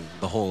place and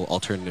the whole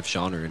alternative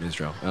genre in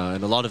Israel.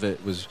 And a lot of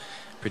it was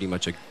pretty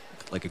much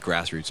like a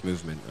grassroots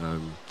movement.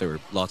 There were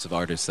lots of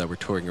artists that were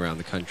touring around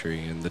the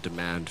country, and the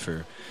demand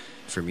for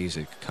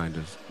music kind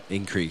of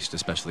increased,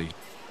 especially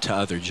to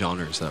other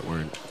genres that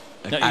weren't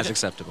as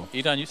acceptable.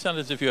 Idan, you sound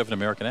as if you have an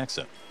American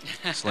accent.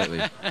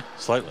 Slightly.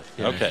 Slightly.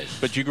 Yeah. Okay.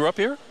 But you grew up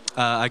here?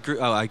 I grew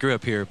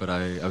up here, but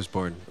I was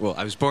born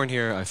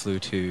here. I flew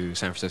to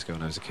San Francisco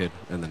when I was a kid,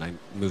 and then I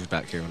moved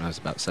back here when I was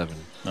about 7.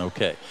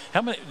 Okay.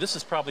 How many? This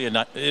is probably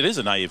it is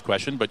a naive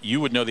question, but you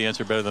would know the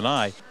answer better than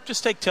I.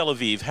 Just take Tel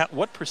Aviv.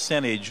 What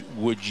percentage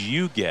would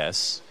you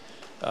guess,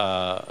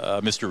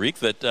 Mr. Reek,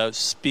 that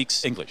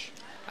speaks English?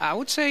 I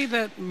would say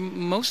that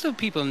most of the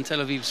people in Tel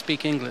Aviv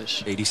speak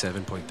English.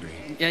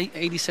 87.3. Yeah,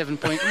 87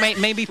 point,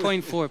 maybe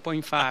 0.4,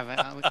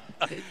 0.5.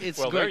 It's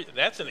well, great.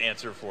 That's an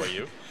answer for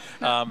you,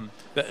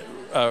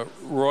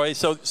 Roy.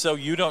 So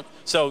you don't.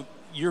 So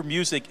your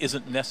music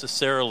isn't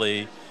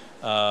necessarily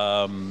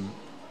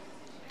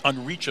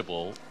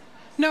unreachable.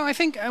 No, I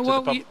think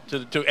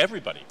to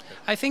everybody.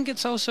 I think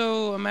it's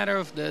also a matter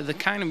of the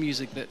kind of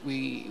music that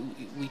we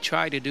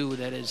try to do.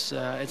 That is,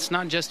 it's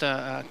not just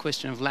a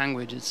question of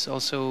language. It's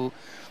also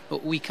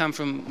we come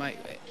from.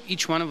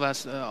 Each one of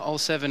us, all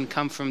 7,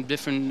 come from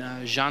different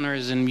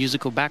genres and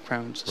musical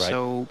backgrounds. Right.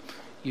 So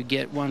you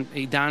get one.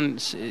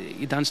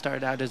 Idan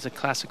started out as a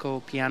classical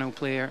piano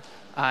player.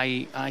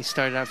 I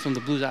started out from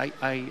the blues.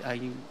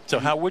 So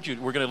how would you?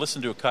 We're going to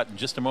listen to a cut in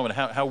just a moment.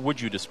 How would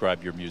you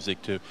describe your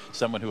music to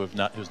someone who's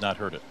not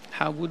heard it?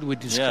 How would we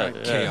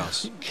describe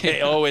chaos?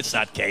 Oh, it's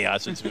not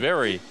chaos. It's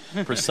very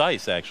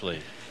precise,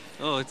 actually.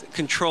 Oh, it's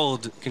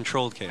controlled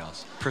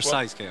chaos,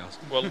 precise chaos.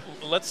 Well,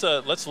 let's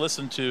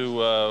listen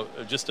to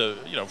just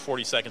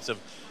 40 seconds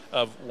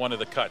of one of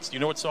the cuts. Do you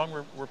know what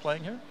song we're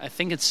playing here? I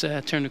think it's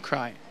 "Turn to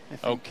Cry."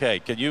 Okay,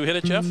 can you hit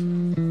it, Jeff?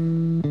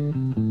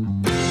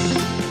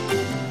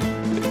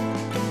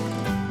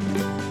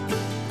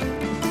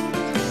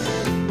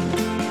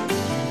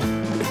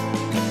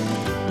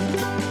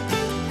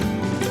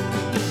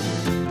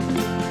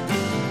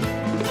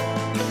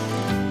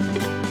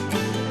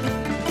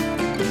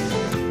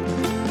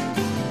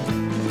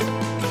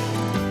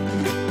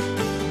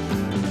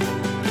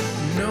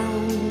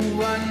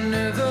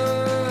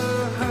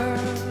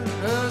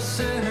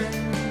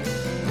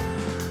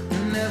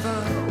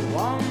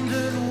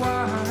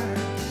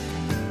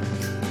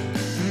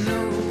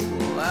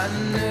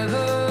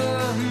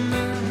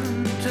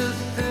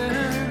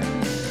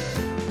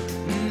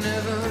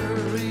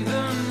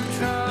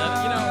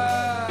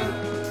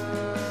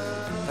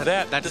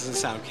 That doesn't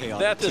sound chaotic.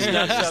 That does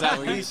not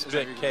sound the least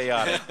bit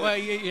chaotic. Well,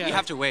 yeah. You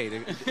have to wait.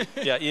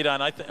 Yeah,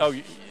 Idan,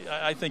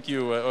 I think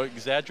you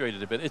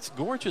exaggerated a bit. It's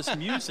gorgeous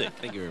music.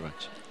 Thank you very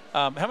much.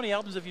 How many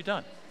albums have you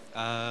done?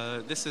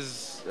 This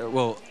is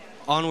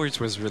Onwards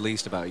was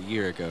released about a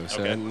year ago,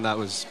 and that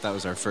was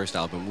our first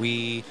album.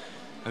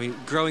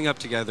 Growing up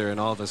together, and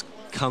all of us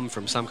come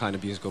from some kind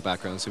of musical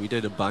background, so we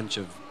did a bunch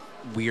of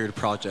weird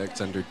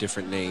projects under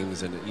different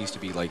names, and it used to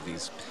be like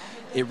these.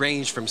 It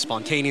ranged from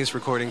spontaneous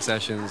recording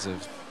sessions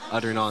of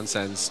utter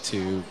nonsense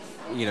to,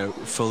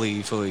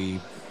 fully,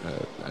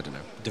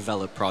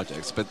 developed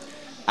projects. But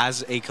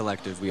as a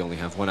collective, we only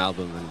have one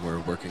album, and we're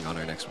working on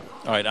our next one.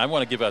 All right, I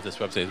want to give out this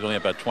website. There's only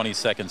about 20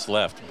 seconds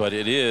left, but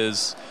it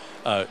is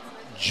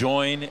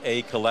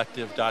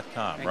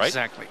joinacollective.com, right?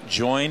 Exactly.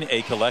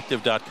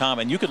 Joinacollective.com,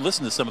 and you can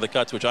listen to some of the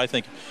cuts, which I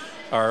think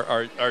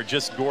are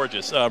just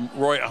gorgeous.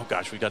 Roy, oh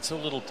gosh, we've got so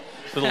little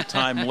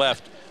time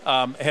left.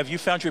 Have you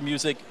found your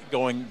music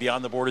going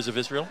beyond the borders of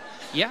Israel?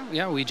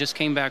 Yeah. We just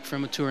came back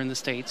from a tour in the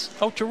States.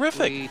 Oh,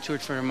 terrific. We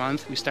toured for a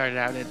month. We started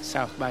out at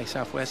South by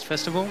Southwest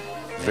Festival.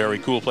 Very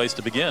cool place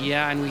to begin.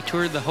 Yeah, and we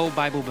toured the whole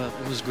Bible Belt.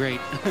 It was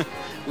great.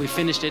 We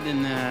finished it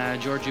in the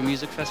Georgia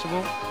Music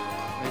Festival.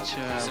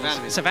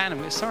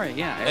 Savannah. Sorry,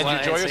 yeah. And you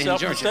enjoy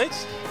yourself in the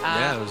States?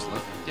 Yeah, it was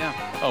lovely. Yeah.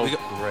 Oh,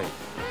 great.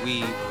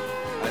 We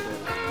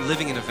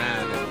living in a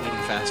van and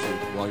eating fast food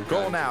while you're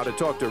Call now to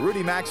talk to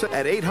Rudy Maxa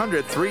at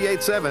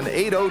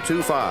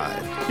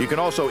 800-387-8025. You can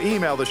also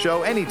email the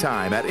show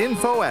anytime at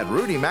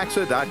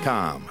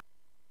info@rudymaxa.com.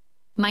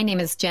 My name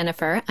is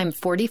Jennifer. I'm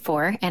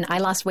 44, and I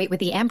lost weight with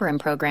the Amberin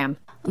program.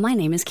 My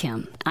name is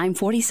Kim. I'm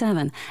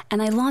 47,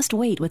 and I lost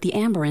weight with the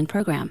Amberin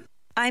program.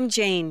 I'm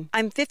Jane.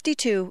 I'm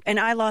 52, and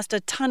I lost a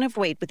ton of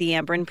weight with the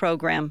Amberin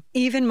program.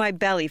 Even my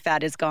belly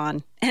fat is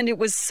gone, and it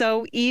was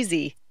so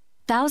easy.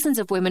 Thousands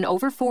of women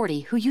over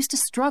 40 who used to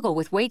struggle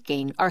with weight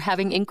gain are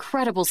having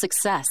incredible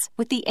success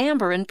with the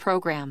Amberin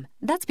program.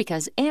 That's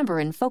because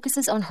Amberin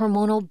focuses on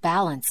hormonal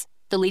balance.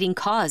 The leading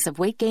cause of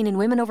weight gain in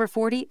women over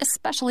 40,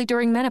 especially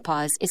during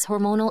menopause, is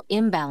hormonal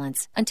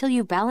imbalance. Until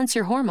you balance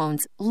your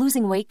hormones,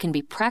 losing weight can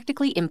be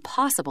practically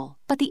impossible.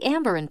 But the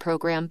Amberin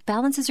program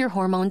balances your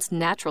hormones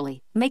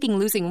naturally, making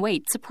losing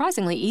weight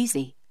surprisingly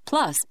easy.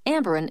 Plus,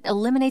 Amberin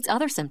eliminates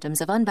other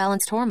symptoms of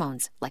unbalanced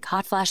hormones, like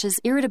hot flashes,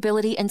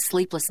 irritability, and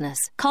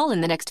sleeplessness. Call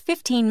in the next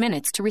 15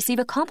 minutes to receive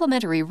a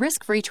complimentary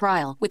risk-free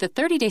trial with a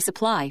 30-day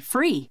supply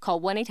free.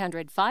 Call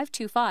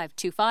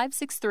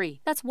 1-800-525-2563.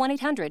 That's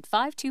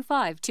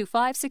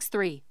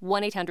 1-800-525-2563.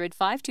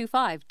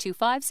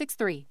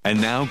 1-800-525-2563.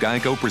 And now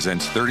Geico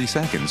presents 30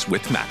 Seconds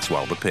with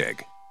Maxwell the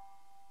Pig.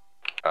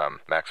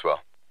 Maxwell,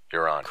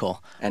 you're on.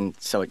 Cool. And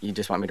so you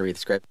just want me to read the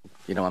script?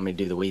 You don't want me to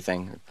do the wee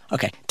thing?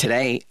 Okay.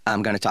 Today,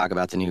 I'm going to talk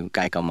about the new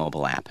Geico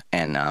mobile app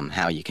and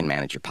how you can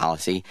manage your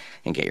policy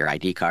and get your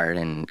ID card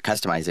and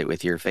customize it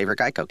with your favorite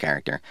Geico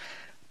character.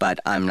 But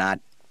I'm not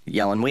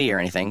yelling wee or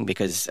anything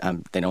because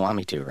they don't want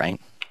me to,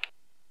 right?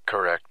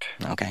 Correct.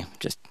 Okay.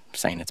 Just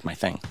saying it's my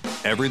thing.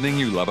 Everything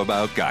you love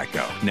about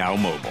Geico, now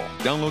mobile.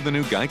 Download the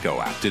new Geico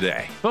app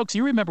today. Folks,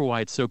 you remember why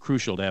it's so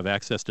crucial to have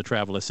access to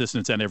travel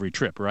assistance on every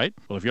trip, right?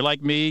 Well, if you're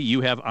like me, you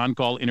have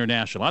On-Call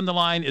International. On the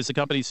line is the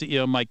company's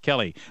CEO, Mike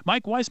Kelly.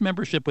 Mike, why is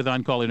membership with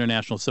On-Call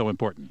International so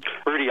important?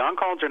 Rudy,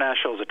 On-Call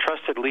International is a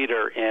trusted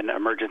leader in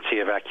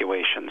emergency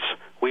evacuations.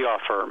 We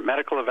offer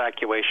medical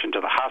evacuation to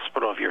the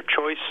hospital of your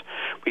choice.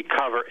 We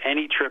cover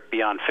any trip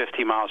beyond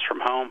 50 miles from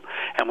home,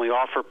 and we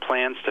offer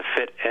plans to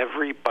fit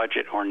every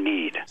budget or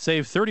need.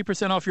 Save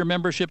 30% off your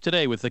membership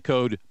today with the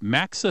code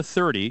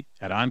MAXA30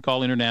 at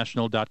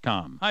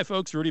OnCallInternational.com. Hi,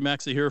 folks. Rudy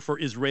Maxa here for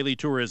Israeli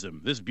Tourism.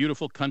 This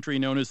beautiful country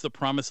known as the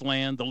Promised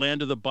Land, the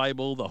land of the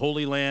Bible, the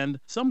Holy Land.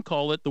 Some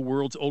call it the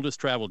world's oldest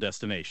travel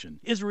destination.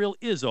 Israel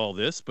is all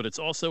this, but it's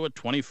also a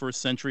 21st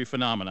century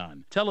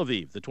phenomenon. Tel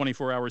Aviv, the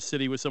 24-hour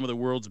city with some of the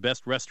world's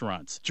best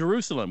restaurants.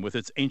 Jerusalem with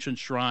its ancient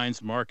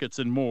shrines, markets,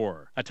 and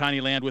more. A tiny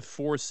land with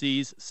 4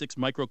 seas, 6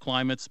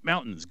 microclimates,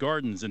 mountains,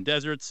 gardens, and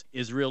deserts.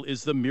 Israel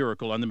is the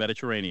miracle on the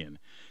Mediterranean.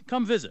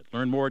 Come visit.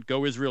 Learn more at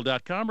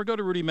goisrael.com or go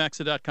to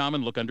rudymaxa.com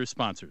and look under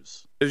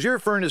sponsors. Does your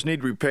furnace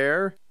need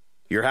repair?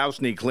 Your house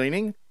need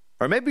cleaning?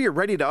 Or maybe you're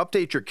ready to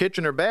update your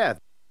kitchen or bath,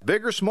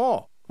 big or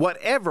small.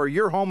 Whatever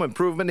your home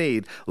improvement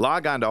need,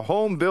 log on to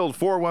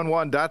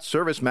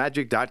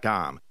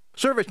homebuild411.servicemagic.com.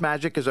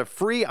 ServiceMagic is a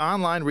free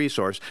online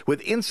resource with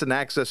instant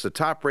access to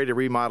top-rated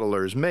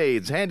remodelers,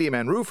 maids,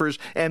 handyman roofers,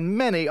 and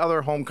many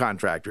other home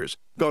contractors.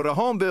 Go to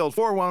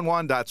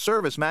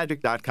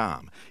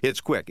homebuild411.servicemagic.com.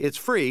 It's quick, it's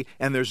free,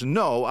 and there's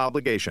no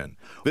obligation.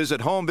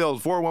 Visit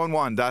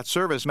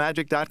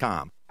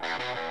homebuild411.servicemagic.com.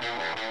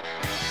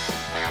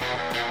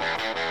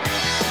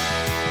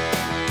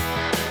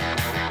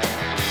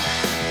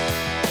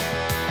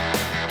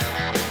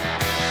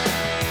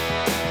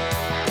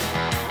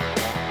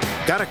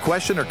 Got a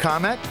question or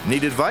comment?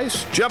 Need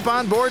advice? Jump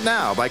on board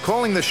now by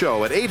calling the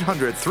show at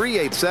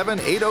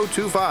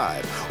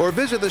 800-387-8025 or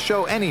visit the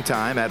show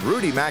anytime at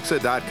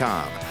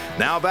rudymaxa.com.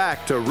 Now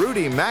back to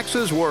Rudy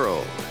Maxa's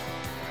World.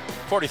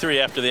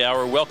 43 after the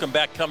hour. Welcome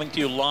back, coming to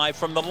you live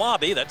from the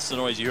lobby. That's the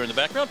noise you hear in the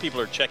background. People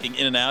are checking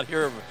in and out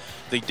here of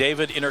the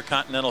David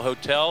Intercontinental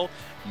Hotel.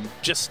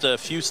 Just a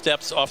few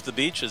steps off the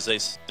beach as they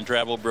send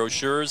travel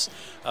brochures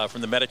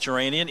from the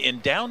Mediterranean in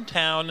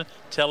downtown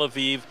Tel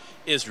Aviv,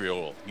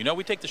 Israel. You know,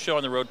 we take the show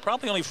on the road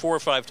probably only 4 or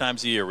 5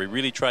 times a year. We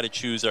really try to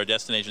choose our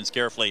destinations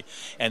carefully,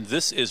 and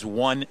this is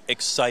one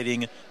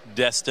exciting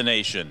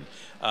destination.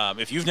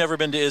 If you've never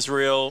been to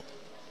Israel,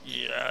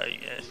 you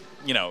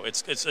know,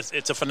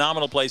 it's a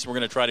phenomenal place. We're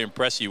going to try to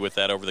impress you with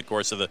that over the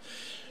course of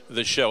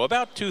the show.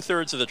 About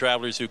 2/3 of the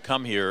travelers who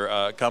come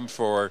here come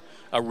for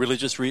a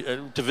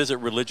to visit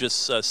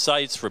religious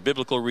sites for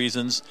biblical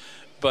reasons,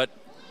 but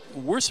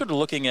we're sort of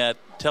looking at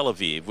Tel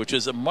Aviv, which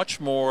is a much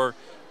more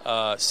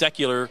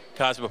secular,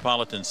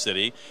 cosmopolitan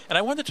city. And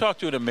I wanted to talk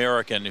to an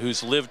American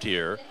who's lived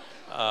here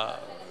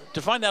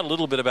to find out a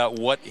little bit about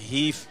what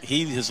he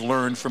has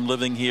learned from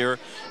living here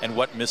and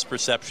what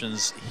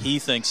misperceptions he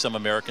thinks some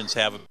Americans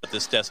have about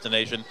this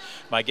destination.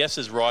 My guest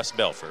is Ross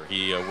Belfer.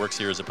 He works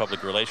here as a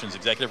public relations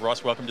executive.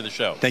 Ross, welcome to the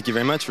show. Thank you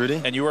very much,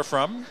 Rudy. And you are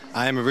from?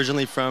 I am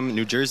originally from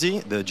New Jersey,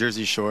 the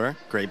Jersey Shore.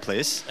 Great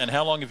place. And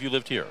how long have you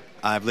lived here?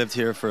 I've lived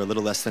here for a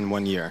little less than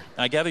 1 year.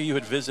 I gather you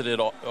had visited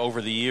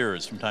over the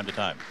years from time to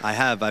time. I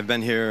have. I've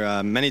been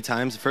here many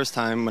times. The first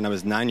time when I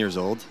was 9 years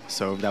old,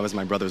 so that was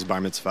my brother's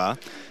bar mitzvah.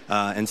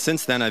 And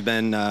since then, I've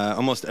been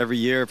almost every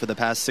year for the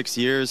past 6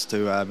 years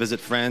to visit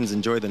friends,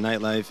 enjoy the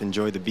nightlife,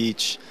 enjoy the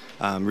beach,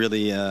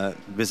 really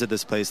visit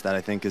this place that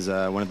I think is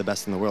one of the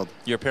best in the world.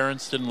 Your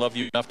parents didn't love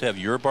you enough to have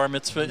your bar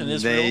mitzvah in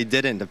Israel? They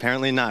didn't.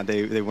 Apparently not.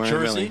 They weren't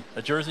really.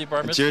 A Jersey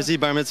bar mitzvah? A Jersey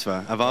bar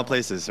mitzvah, of all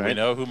places, right? We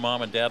know who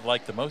mom and dad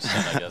like the most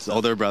then, I guess. The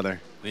older brother.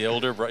 The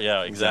older brother,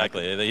 yeah,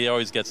 exactly. They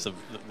always get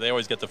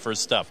the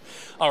first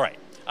stuff. All right.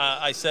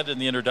 I said in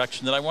the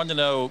introduction that I wanted to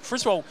know,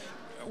 first of all,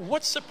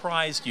 what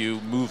surprised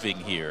you moving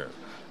here?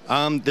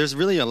 There's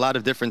really a lot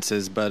of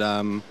differences, but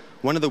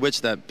one of the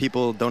which that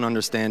people don't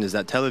understand is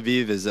that Tel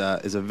Aviv is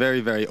a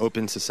very, very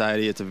open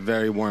society. It's a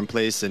very warm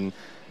place, and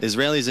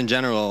Israelis in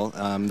general,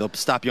 they'll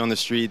stop you on the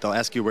street, they'll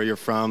ask you where you're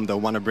from, they'll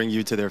want to bring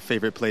you to their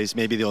favorite place.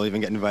 Maybe they'll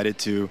even get invited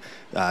to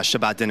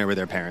Shabbat dinner with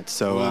their parents.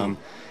 So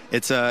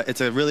it's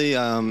a really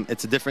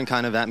it's a different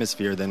kind of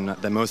atmosphere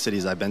than most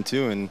cities I've been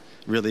to, and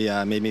really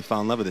made me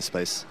fall in love with this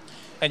place.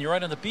 And you're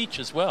right on the beach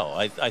as well.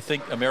 I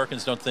think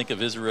Americans don't think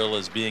of Israel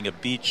as being a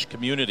beach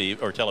community,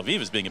 or Tel Aviv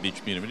as being a beach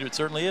community. It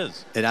certainly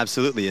is. It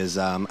absolutely is.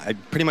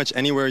 Pretty much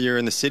anywhere you're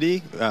in the city,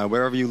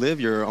 wherever you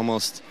live, you're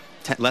almost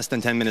less than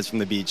 10 minutes from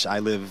the beach. I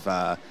live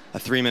a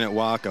 3-minute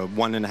walk, a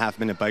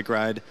 1.5-minute bike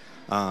ride,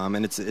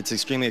 and it's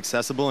extremely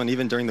accessible. And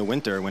even during the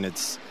winter, when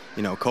it's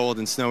cold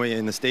and snowy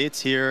in the States,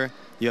 here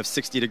you have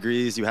 60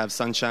 degrees, you have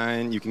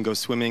sunshine, you can go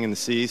swimming in the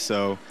sea.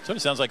 So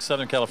it sounds like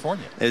Southern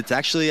California. It's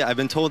actually, I've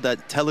been told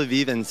that Tel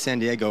Aviv and San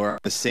Diego are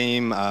the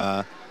same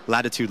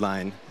latitude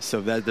line,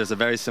 so there's a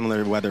very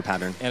similar weather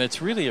pattern. And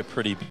it's really a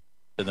pretty beach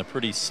and a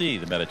pretty sea,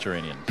 the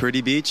Mediterranean.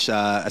 Pretty beach,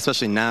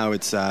 especially now.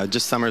 It's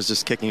summer's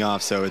just kicking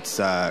off, so it's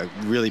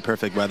really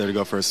perfect weather to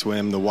go for a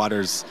swim. The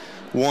water's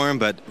warm,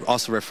 but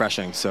also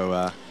refreshing.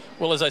 So.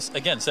 Well, as I,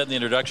 again, said in the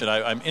introduction,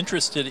 I'm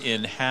interested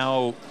in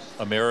how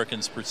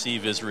Americans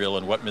perceive Israel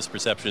and what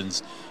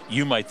misperceptions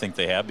you might think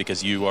they have,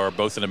 because you are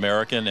both an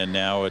American and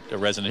now a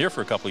resident here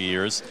for a couple of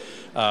years.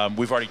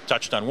 We've already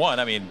touched on one.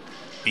 I mean,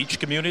 beach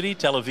community,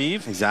 Tel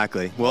Aviv.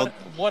 Exactly. Well,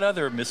 what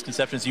other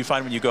misconceptions do you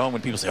find when you go home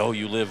when people say, oh,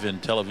 you live in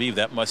Tel Aviv?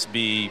 That must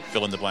be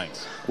fill in the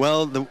blanks.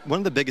 Well,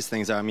 one of the biggest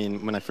things,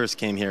 when I first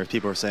came here,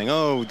 people were saying,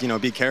 oh,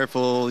 be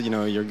careful,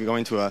 you're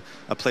going to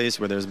a place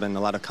where there's been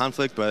a lot of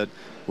conflict. But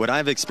what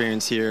I've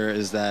experienced here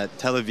is that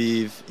Tel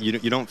Aviv,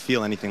 you don't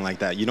feel anything like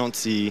that. You don't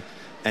see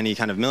any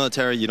kind of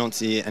military. You don't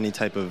see any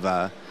type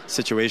of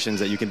situations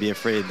that you can be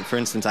afraid. For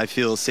instance, I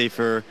feel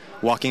safer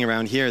walking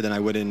around here than I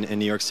would in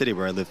New York City,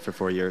 where I lived for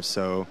 4 years.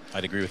 So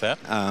I'd agree with that.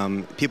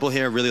 People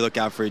here really look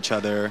out for each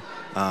other.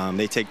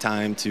 They take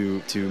time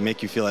to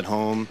make you feel at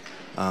home.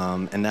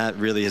 And that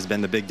really has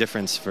been the big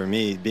difference for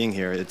me being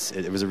here.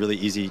 It was a really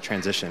easy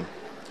transition.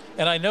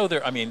 And I know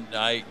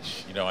I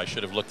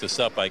should have looked this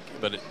up,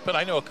 but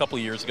I know a couple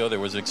of years ago there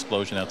was an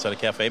explosion outside a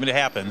cafe. I mean, it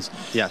happens.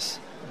 Yes.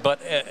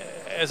 But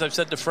as I've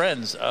said to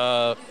friends,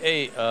 World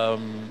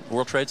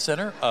Trade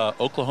Center,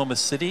 Oklahoma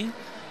City,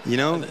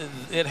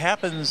 it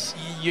happens.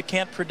 You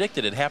can't predict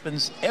it. It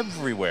happens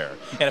everywhere.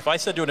 And if I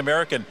said to an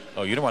American,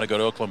 oh, you don't want to go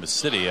to Oklahoma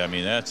City, I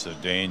mean, that's a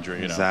danger,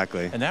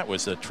 Exactly. And that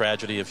was a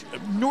tragedy of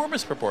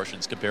enormous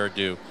proportions compared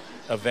to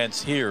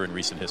events here in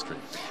recent history.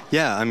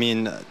 Yeah, I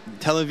mean,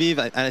 Tel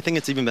Aviv, I think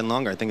it's even been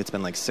longer. I think it's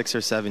been like 6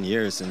 or 7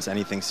 years since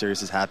anything serious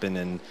has happened.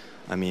 And,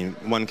 I mean,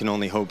 one can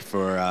only hope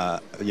for,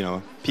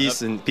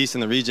 peace in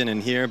the region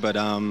and here. But,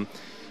 I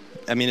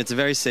mean, it's a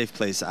very safe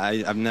place.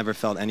 I've never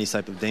felt any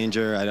type of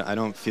danger. I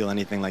don't feel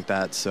anything like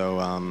that. So,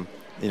 And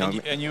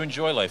you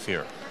enjoy life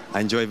here? I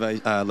enjoy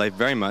life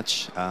very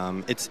much.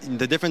 It's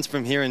the difference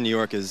from here in New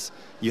York is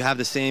you have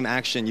the same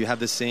action, you have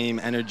the same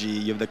energy,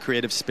 you have the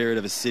creative spirit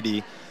of a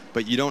city,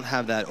 but you don't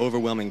have that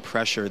overwhelming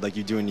pressure like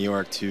you do in New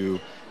York to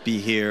be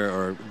here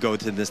or go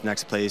to this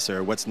next place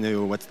or what's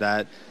new, what's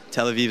that.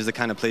 Tel Aviv is the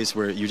kind of place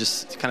where you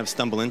just kind of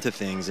stumble into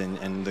things,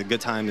 and the good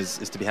time is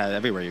to be had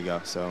everywhere you go.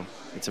 So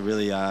it's a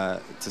really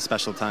it's a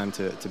special time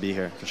to be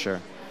here for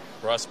sure.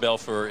 Ross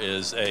Belfer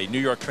is a New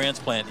York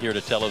transplant here to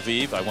Tel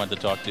Aviv. I wanted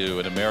to talk to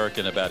an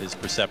American about his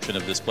perception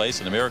of this place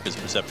and America's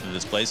perception of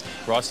this place.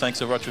 Ross, thanks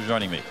so much for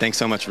joining me. Thanks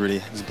so much, Rudy.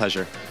 It was a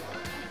pleasure.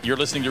 You're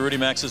listening to Rudy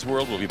Max's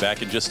World. We'll be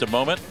back in just a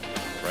moment,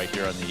 right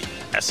here on the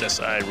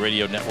SSI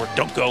Radio Network.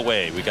 Don't go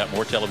away. We got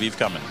more Tel Aviv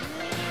coming.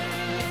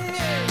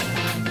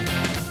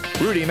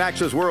 Rudy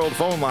Max's World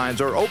phone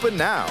lines are open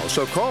now,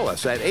 so call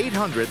us at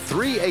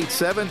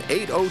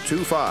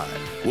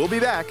 800-387-8025. We'll be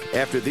back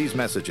after these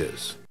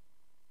messages.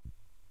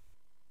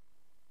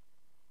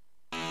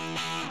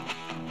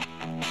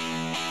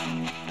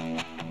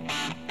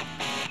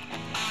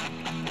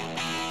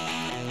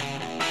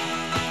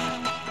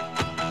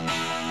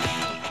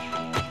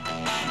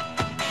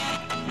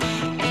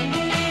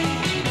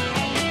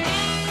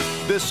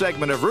 This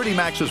segment of Rudy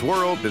Max's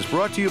World is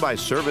brought to you by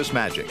Service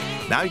Magic.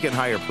 Now you can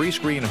hire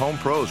pre-screened home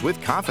pros with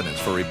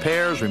confidence for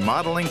repairs,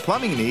 remodeling,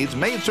 plumbing needs,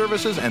 maid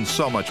services, and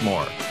so much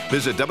more.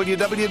 Visit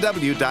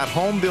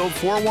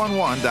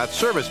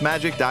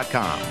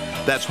www.homebuild411.servicemagic.com.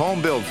 That's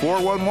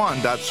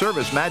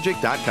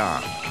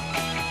homebuild411.servicemagic.com.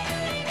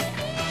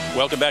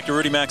 Welcome back to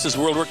Rudy Max's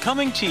World. We're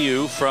coming to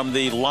you from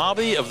the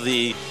lobby of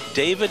the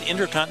David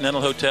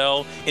Intercontinental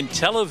Hotel in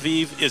Tel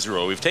Aviv,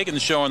 Israel. We've taken the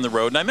show on the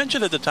road, and I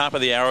mentioned at the top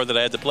of the hour that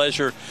I had the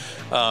pleasure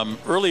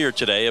earlier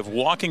today of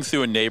walking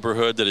through a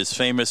neighborhood that is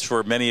famous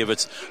for many of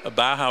its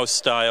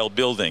Bauhaus-style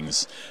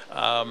buildings.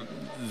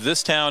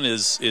 This town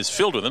is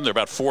filled with them. There are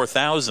about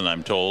 4,000,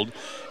 I'm told.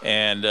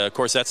 And, of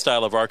course, that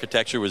style of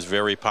architecture was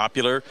very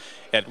popular.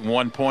 At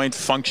one point,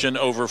 function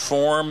over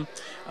form.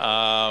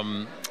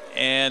 But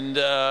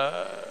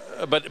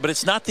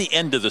it's not the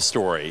end of the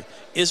story.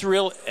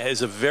 Israel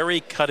is a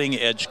very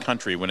cutting-edge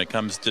country when it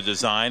comes to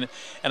design,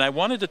 and I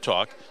wanted to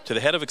talk to the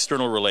head of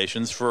external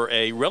relations for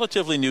a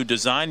relatively new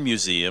design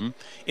museum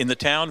in the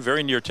town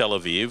very near Tel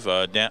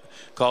Aviv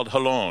called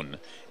Holon.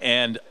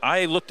 And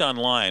I looked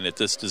online at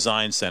this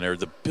design center.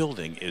 The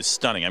building is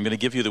stunning. I'm going to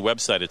give you the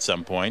website at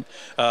some point.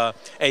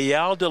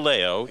 Eyal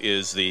DeLeo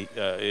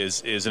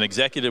is an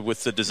executive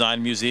with the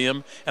Design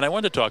Museum, and I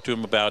wanted to talk to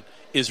him about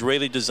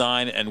Israeli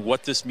design and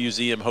what this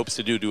museum hopes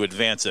to do to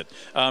advance it.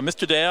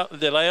 Mr.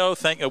 DeLeo,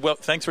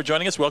 thanks for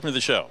joining us. Welcome to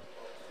the show.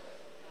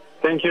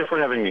 Thank you for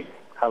having me.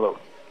 Hello.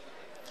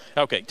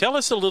 Okay, tell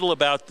us a little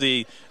about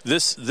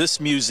this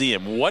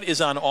museum. What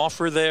is on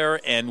offer there,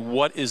 and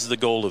what is the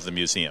goal of the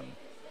museum?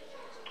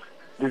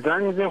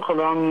 Design Museum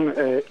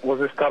Holon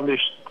was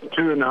established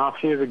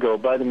 2.5 years ago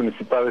by the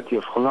municipality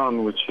of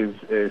Holon, which is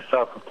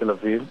south of Tel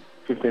Aviv,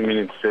 15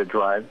 minutes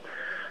drive.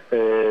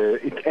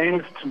 It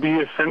aims to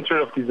be a center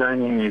of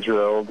design in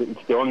Israel.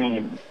 It's the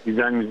only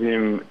design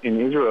museum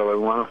in Israel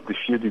and one of the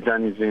few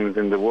design museums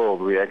in the world.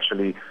 We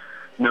actually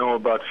know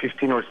about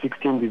 15 or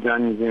 16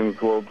 design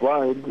museums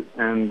worldwide,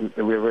 and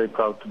we're very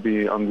proud to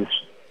be on this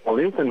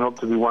list and hope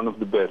to be one of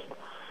the best.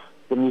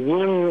 The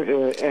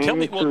museum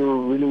aims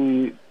to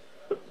really...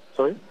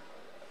 Sorry?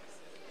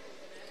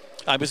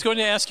 I was going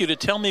to ask you to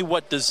tell me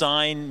what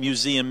design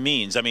museum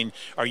means. I mean,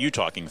 are you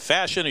talking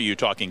fashion? Are you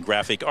talking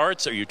graphic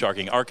arts? Are you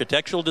talking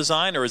architectural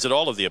design? Or is it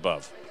all of the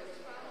above?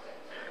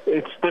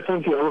 It's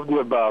definitely all of the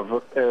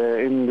above.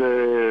 In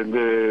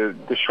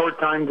the short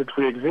time that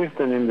we exist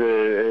and in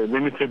the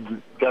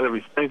limited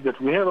gallery space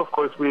that we have, of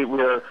course, we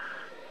are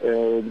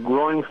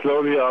growing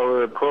slowly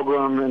our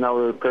program and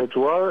our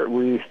repertoire.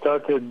 We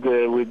started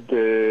with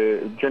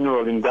the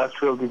general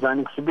industrial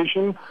design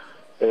exhibition.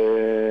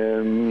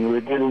 We're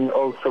dealing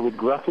also with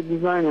graphic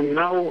design, and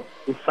now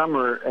this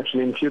summer,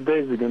 actually in a few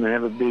days, we're going to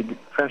have a big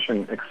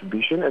fashion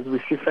exhibition, as we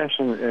see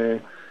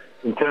fashion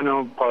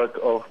internal part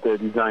of the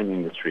design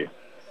industry.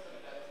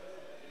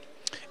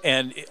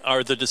 And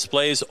are the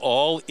displays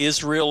all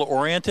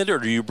Israel-oriented, or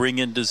do you bring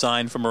in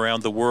design from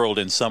around the world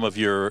in some of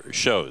your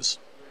shows?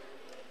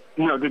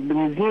 No, the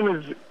museum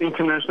is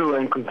international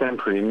and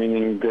contemporary,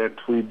 meaning that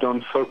we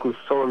don't focus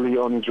solely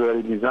on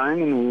Israeli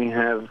design,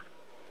 and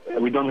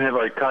we don't have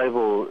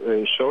archival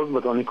shows,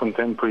 but only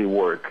contemporary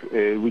work.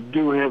 We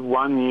do have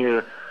 1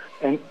 year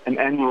an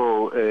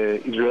annual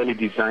Israeli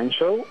design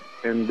show,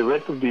 and the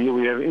rest of the year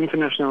we have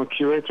international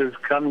curators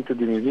coming to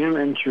the museum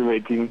and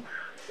curating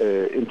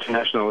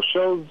international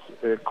shows,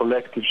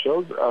 collective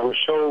shows. Our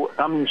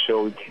coming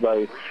show, it's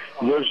by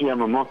Yoji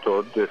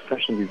Yamamoto, the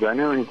fashion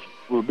designer, and it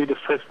will be the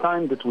first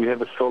time that we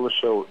have a solo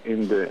show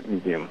in the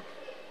museum.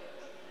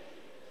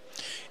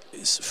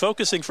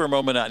 Focusing for a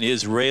moment on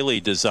Israeli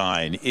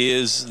design,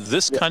 is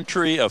this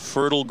country a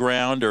fertile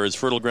ground, or as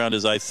fertile ground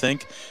as I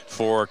think,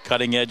 for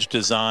cutting-edge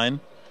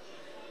design?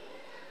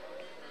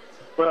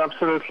 Well,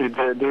 absolutely.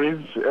 There is.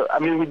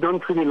 We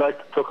don't really like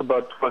to talk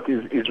about what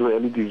is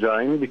Israeli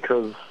design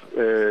because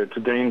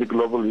today in the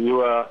global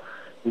era,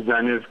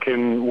 designers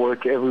can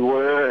work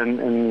everywhere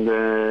and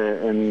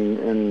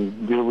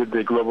deal with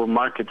the global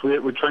market.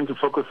 We're trying to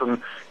focus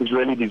on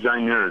Israeli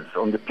designers,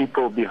 on the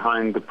people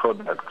behind the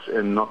products,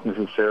 and not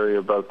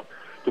necessarily to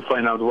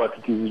find out what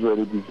it is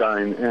Israeli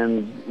design.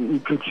 And you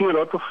can see a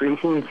lot of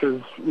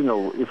influences,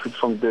 if it's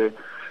from the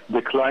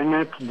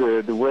climate,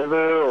 the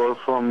weather, or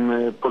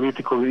from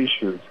political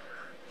issues.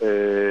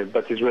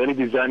 But Israeli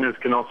designers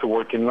can also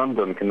work in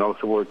London, can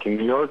also work in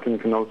New York,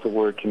 and can also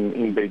work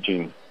in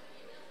Beijing.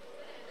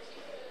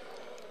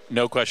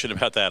 No question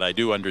about that. I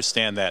do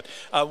understand that.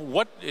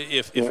 What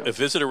if a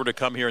visitor were to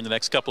come here in the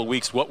next couple of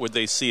weeks, what would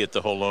they see at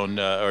the Holon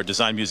or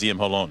Design Museum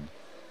Holon?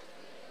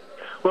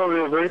 Well, we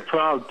are very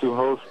proud to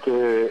host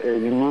a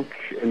unique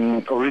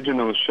and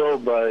original show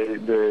by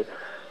the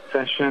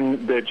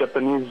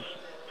Japanese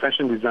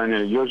fashion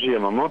designer Yoji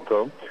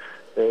Yamamoto.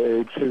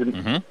 It's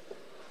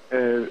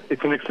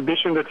an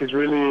exhibition that is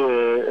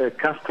really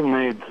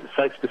custom-made,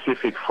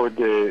 site-specific for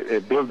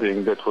the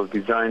building that was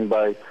designed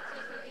by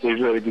the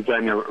Israeli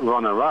designer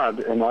Ron Arad,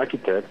 an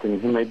architect,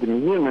 and he made the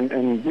museum.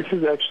 And this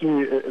is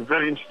actually a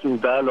very interesting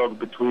dialogue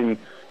between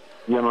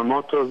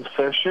Yamamoto's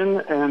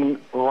fashion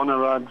and Ron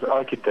Arad's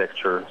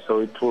architecture. So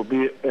it will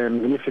be a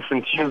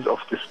magnificent use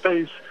of the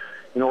space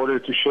in order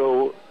to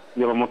show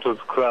Yamamoto's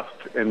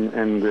craft and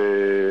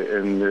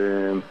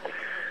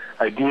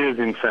ideas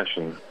in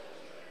fashion.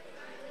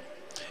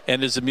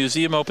 And is the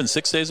museum open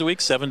 6 days a week,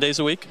 7 days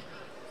a week?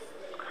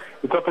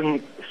 It's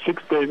open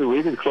 6 days a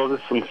week. It closes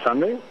on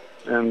Sunday.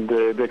 And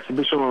the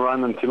exhibition will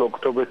run until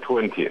October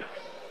 20th.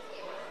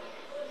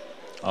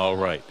 All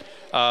right.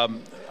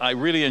 I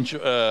really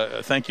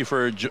enjoy. Thank you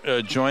for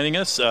joining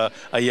us.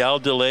 Eyal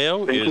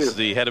DeLeo is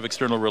the head of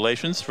external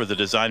relations for the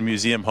Design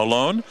Museum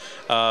Holon.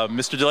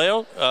 Mr.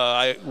 DeLeo,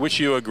 I wish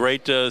you a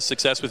great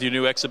success with your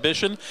new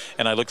exhibition,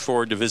 and I look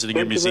forward to visiting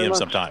your museum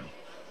sometime.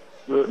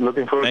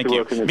 Looking forward to working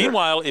with you.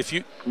 Meanwhile,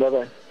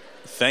 Bye-bye.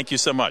 Thank you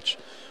so much.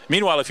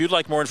 Meanwhile, if you'd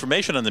like more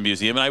information on the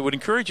museum, I would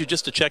encourage you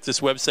just to check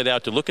this website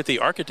out to look at the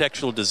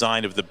architectural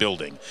design of the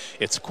building.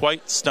 It's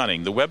quite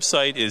stunning. The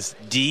website is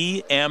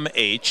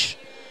dmh.org.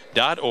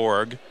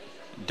 IL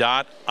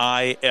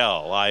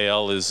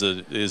is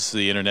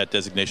the internet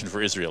designation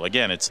for Israel.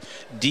 Again, it's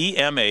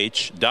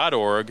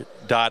dmh.org.il.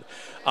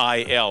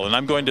 And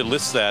I'm going to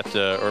list that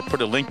or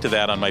put a link to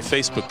that on my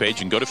Facebook page.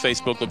 You can go to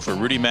Facebook, look for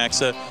Rudy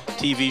Maxa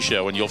TV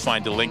show, and you'll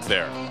find a link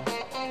there.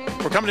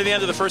 We're coming to the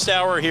end of the first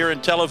hour here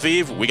in Tel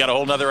Aviv. We got a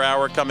whole nother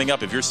hour coming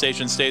up. If your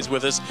station stays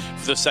with us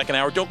for the second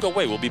hour, don't go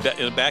away. We'll be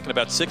back in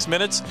about 6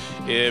 minutes.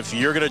 If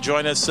you're going to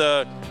join us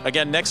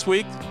again next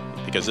week,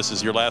 because this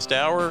is your last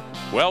hour,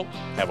 well,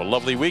 have a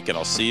lovely week, and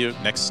I'll see you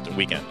next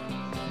weekend.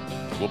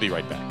 We'll be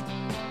right back.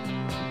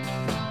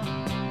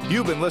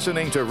 You've been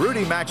listening to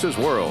Rudy Maxa's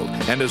World,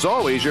 and as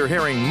always, you're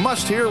hearing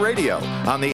Must Hear Radio on the